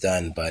Cindy's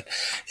done, but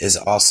is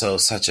also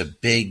such a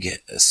big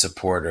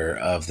supporter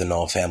of the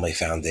Knoll Family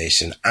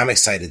Foundation, I'm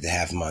excited to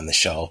have him on the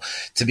show.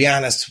 To be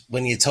honest,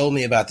 when you told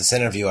me about this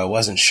interview, I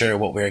wasn't sure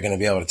what we were going to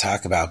be able to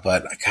talk about,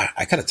 but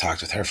I could have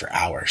talked with her for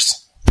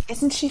hours.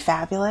 Isn't she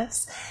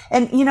fabulous?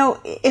 And, you know,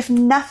 if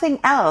nothing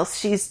else,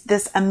 she's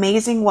this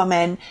amazing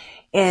woman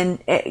in,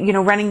 you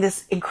know, running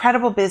this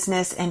incredible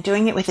business and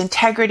doing it with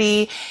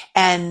integrity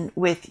and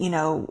with, you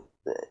know,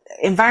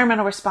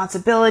 environmental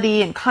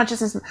responsibility and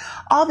consciousness,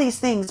 all these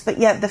things. But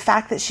yet the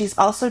fact that she's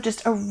also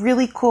just a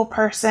really cool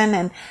person,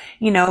 and,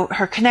 you know,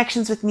 her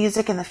connections with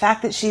music, and the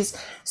fact that she's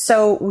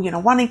so, you know,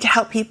 wanting to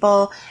help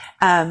people,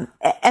 and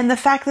the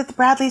fact that the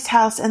Bradley's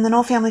House and the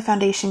Knoll Family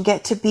Foundation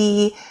get to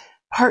be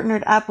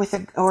partnered up with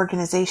an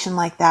organization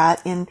like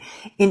that in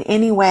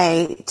any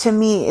way, to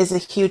me, is a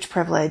huge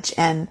privilege.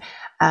 And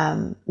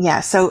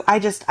so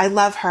I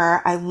love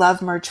her. I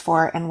love Merge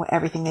For and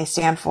everything they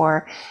stand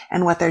for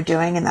and what they're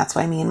doing. And that's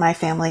why me and my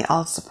family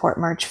all support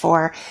Merge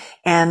For,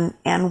 and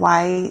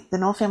why the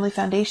Knoll Family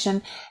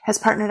Foundation has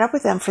partnered up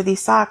with them for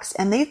these socks.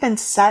 And they've been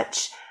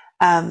such,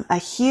 a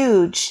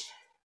huge,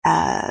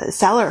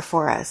 seller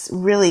for us.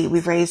 Really,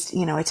 we've raised,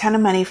 you know, a ton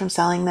of money from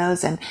selling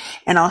those, and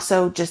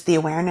also just the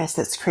awareness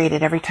that's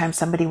created every time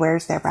somebody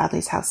wears their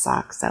Bradley's House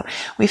socks. So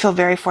we feel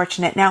very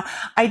fortunate. Now,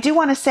 I do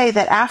want to say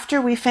that after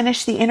we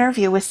finished the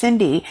interview with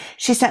Cindy,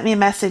 she sent me a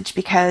message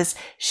because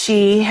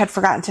she had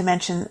forgotten to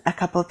mention a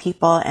couple of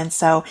people. And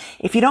so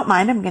if you don't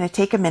mind, I'm going to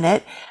take a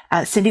minute.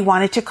 Cindy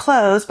wanted to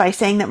close by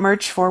saying that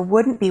Merge For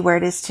wouldn't be where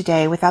it is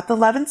today without the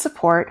love and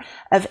support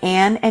of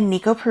Anne and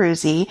Nico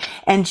Peruzzi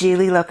and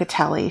Julie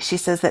Locatelli. She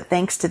says that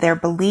thanks to their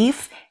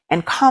belief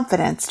and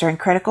confidence during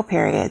critical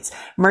periods,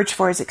 Merge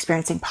For is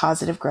experiencing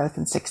positive growth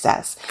and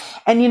success.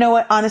 And you know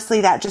what? Honestly,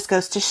 that just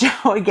goes to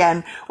show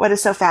again what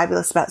is so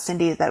fabulous about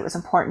Cindy, is that it was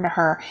important to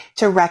her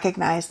to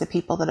recognize the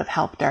people that have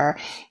helped her.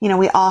 You know,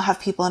 we all have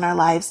people in our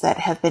lives that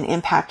have been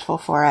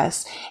impactful for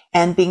us,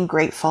 and being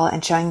grateful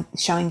and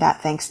showing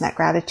that thanks and that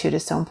gratitude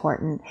is so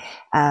important.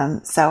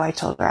 So I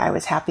told her I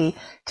was happy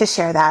to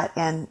share that,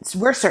 and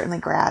we're certainly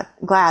glad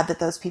that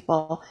those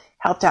people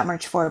helped out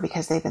Merge For,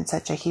 because they've been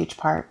such a huge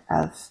part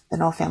of the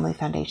Knoll Family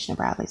Foundation of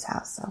Bradley's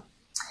House. So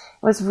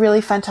it was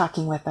really fun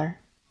talking with her.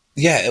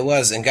 Yeah, it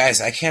was. And guys,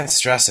 I can't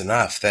stress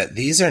enough that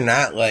these are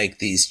not like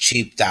these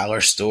cheap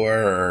dollar store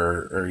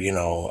or you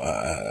know,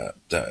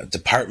 the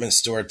department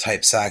store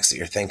type socks that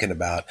you're thinking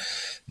about.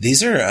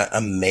 These are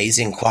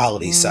amazing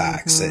quality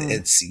socks.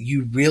 It's,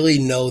 you really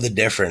know the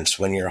difference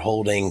when you're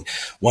holding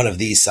one of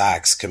these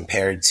socks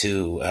compared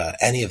to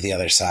any of the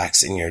other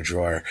socks in your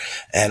drawer.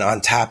 And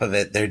on top of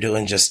it, they're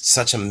doing just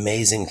such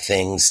amazing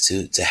things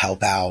to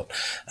help out.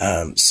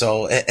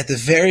 So at the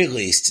very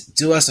least,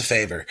 do us a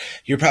favor.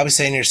 You're probably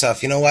saying to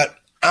yourself, you know what?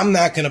 I'm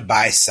not going to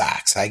buy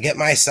socks. I get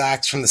my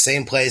socks from the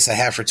same place I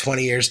have for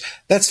 20 years.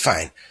 That's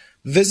fine.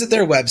 Visit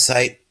their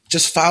website.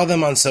 Just follow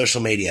them on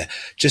social media.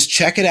 Just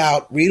check it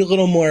out. Read a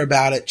little more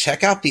about it.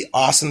 Check out the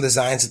awesome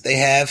designs that they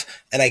have.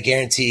 And I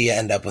guarantee you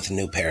end up with a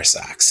new pair of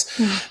socks.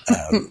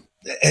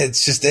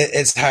 It's just,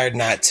 it's hard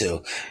not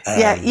to.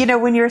 Yeah. You know,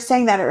 when you were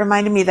saying that, it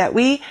reminded me that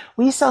we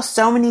sell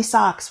so many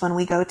socks when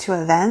we go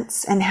to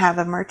events and have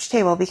a merch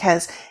table,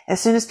 because as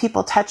soon as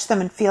people touch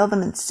them and feel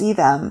them and see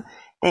them,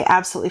 they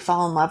absolutely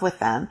fall in love with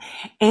them.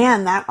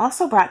 And that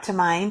also brought to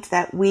mind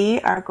that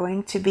we are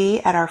going to be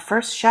at our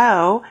first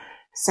show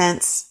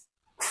since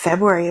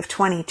February of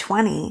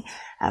 2020.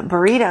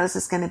 Burritos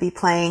is going to be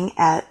playing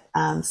at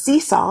Sea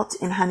Salt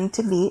in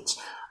Huntington Beach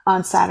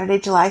on Saturday,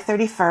 July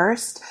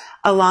 31st,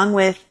 along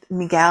with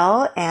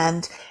Miguel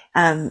and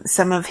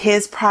some of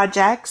his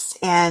projects.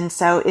 And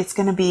so it's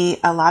going to be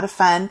a lot of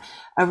fun,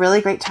 a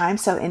really great time.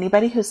 So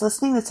anybody who's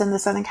listening that's in the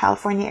Southern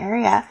California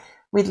area,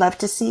 we'd love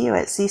to see you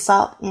at Sea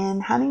Salt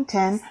in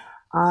Huntington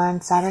on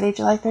Saturday,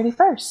 July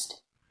 31st.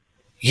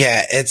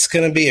 Yeah, it's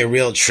going to be a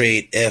real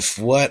treat if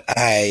what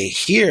I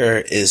hear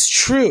is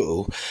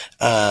true.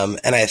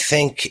 And I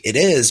think it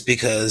is,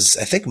 because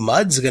I think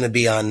Mud's going to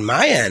be on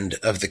my end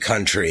of the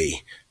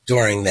country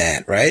during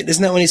that, right?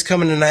 Isn't that when he's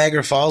coming to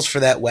Niagara Falls for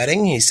that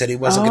wedding? He said he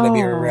wasn't going to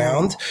be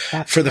around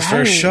for the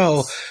first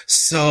show.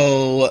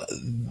 So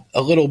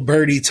a little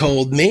birdie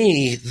told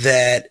me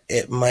that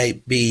it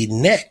might be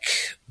Nick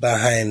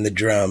behind the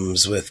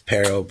drums with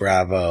Pero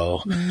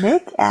Bravo.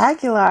 Nick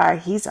Aguilar.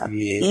 He's a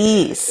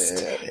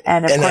beast.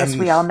 And of course,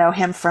 we all know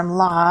him from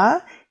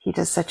Law. He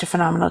does such a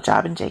phenomenal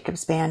job in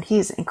Jacob's band.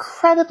 He's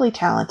incredibly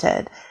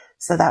talented.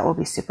 So that will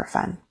be super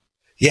fun.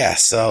 Yeah,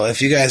 so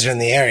if you guys are in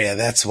the area,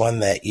 that's one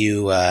that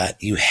you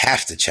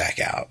have to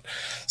check out.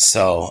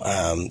 So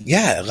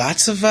yeah,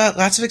 lots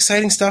of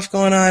exciting stuff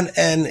going on,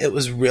 and it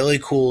was really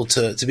cool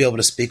to be able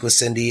to speak with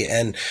Cindy.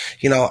 And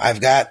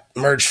I've got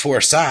Merge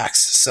 4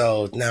 socks,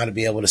 so now to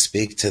be able to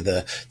speak to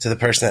the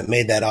person that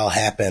made that all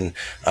happen,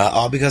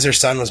 all because her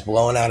son was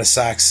blowing out his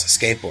socks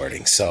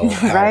skateboarding. So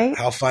right?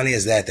 how funny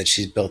is that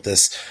she's built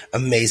this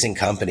amazing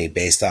company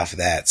based off of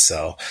that?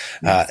 So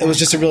it was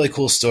just a really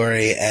cool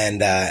story,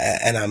 and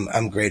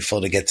I'm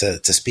grateful to get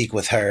to speak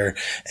with her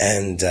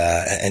and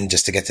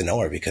just to get to know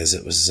her, because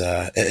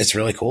it's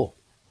really cool.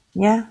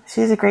 Yeah,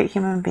 she's a great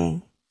human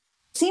being.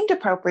 It seemed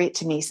appropriate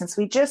to me, since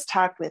we just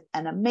talked with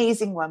an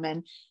amazing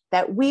woman,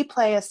 that we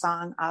play a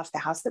song off The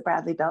House That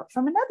Bradley Built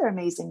from another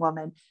amazing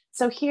woman.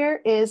 So here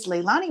is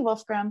Leilani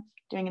Wolfgram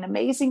doing an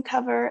amazing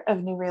cover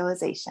of New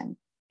Realization.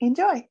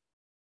 Enjoy.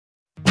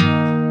 The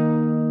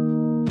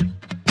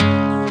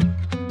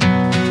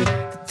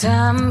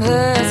time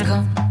has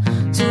come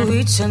to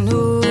reach a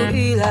new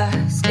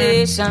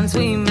realization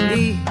between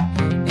me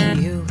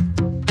and you.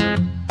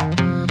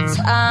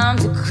 Time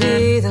to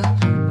clear the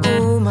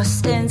rumor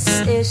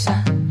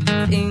sensation,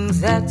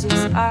 things that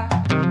just are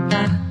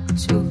not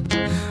true.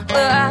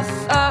 Well, I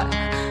thought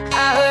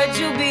I heard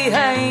you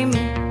behind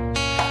me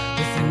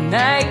with a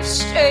knife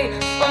straight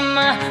from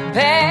my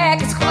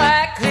back. It's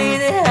quite clear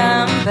that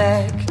I'm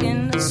back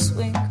in the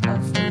swing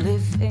of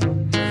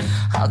living,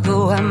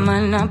 although I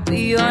might not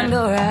be on the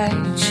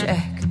right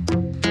track.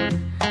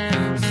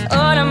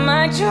 Thought I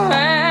might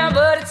try,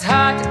 but it's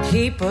hard to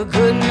keep a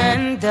good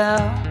man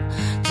down.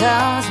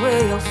 Down's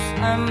where you'll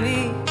find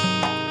me,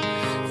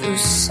 through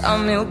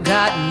some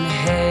ill-gotten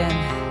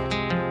hand.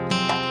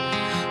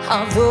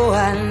 Although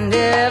I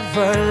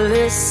never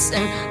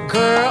listen,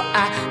 girl,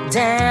 I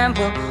damn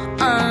well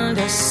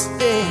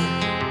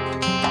understand.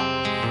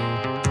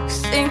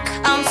 Think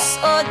I'm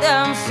so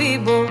damn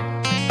feeble,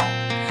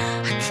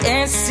 I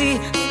can't see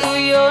through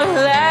your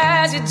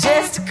lies. You're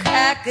just a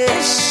crack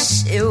of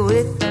shit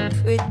with a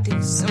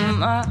pretty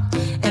smile,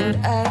 and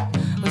I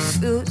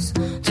refuse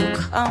to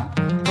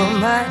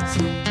compromise.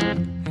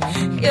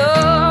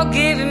 You're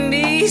giving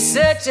me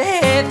such a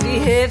heavy,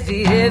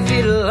 heavy,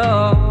 heavy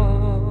load.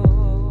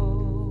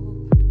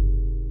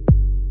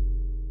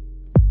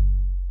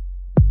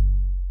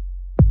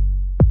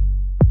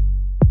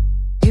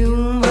 You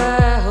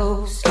might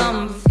hold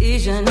some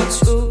vision of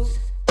truth.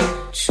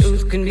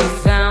 Truth can be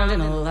found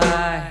in a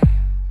lie.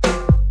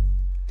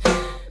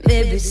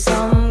 Maybe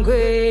some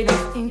great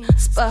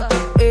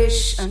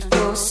inspiration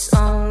for a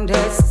song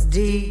that's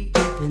deep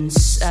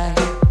inside.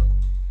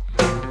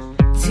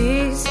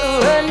 Tears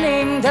are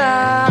running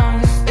down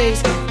your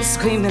face. You're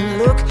screaming,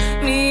 look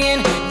me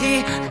in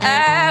the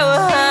eye.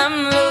 Well, I'm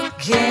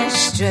looking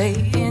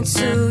straight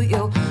into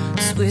your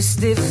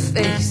twisted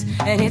face,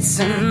 and it's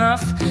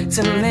enough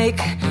to make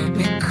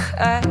me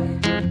cry.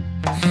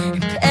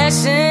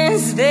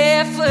 Passion's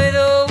there for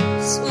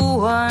those who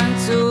want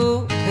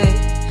to pay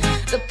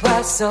the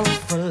price of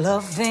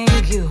loving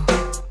you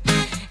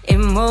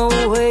in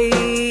more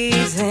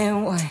ways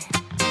than one.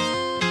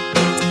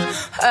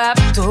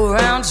 Wrapped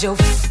around your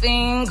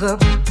finger,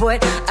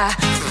 but I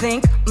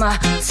think my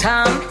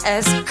time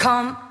has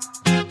come.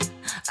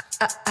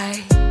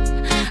 I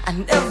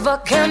never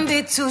can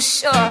be too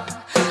sure.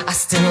 I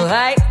still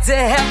like to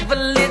have a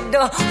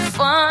little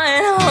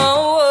fun.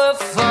 Oh,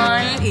 what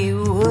fun it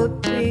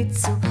would be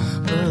to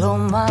blow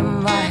my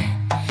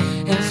mind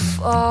and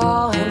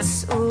fall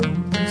into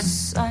the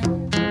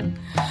sun.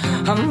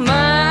 A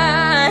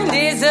mind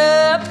is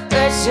a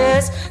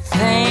precious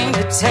thing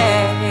to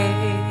taste.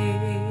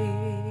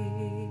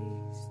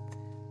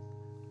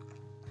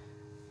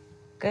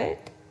 Good.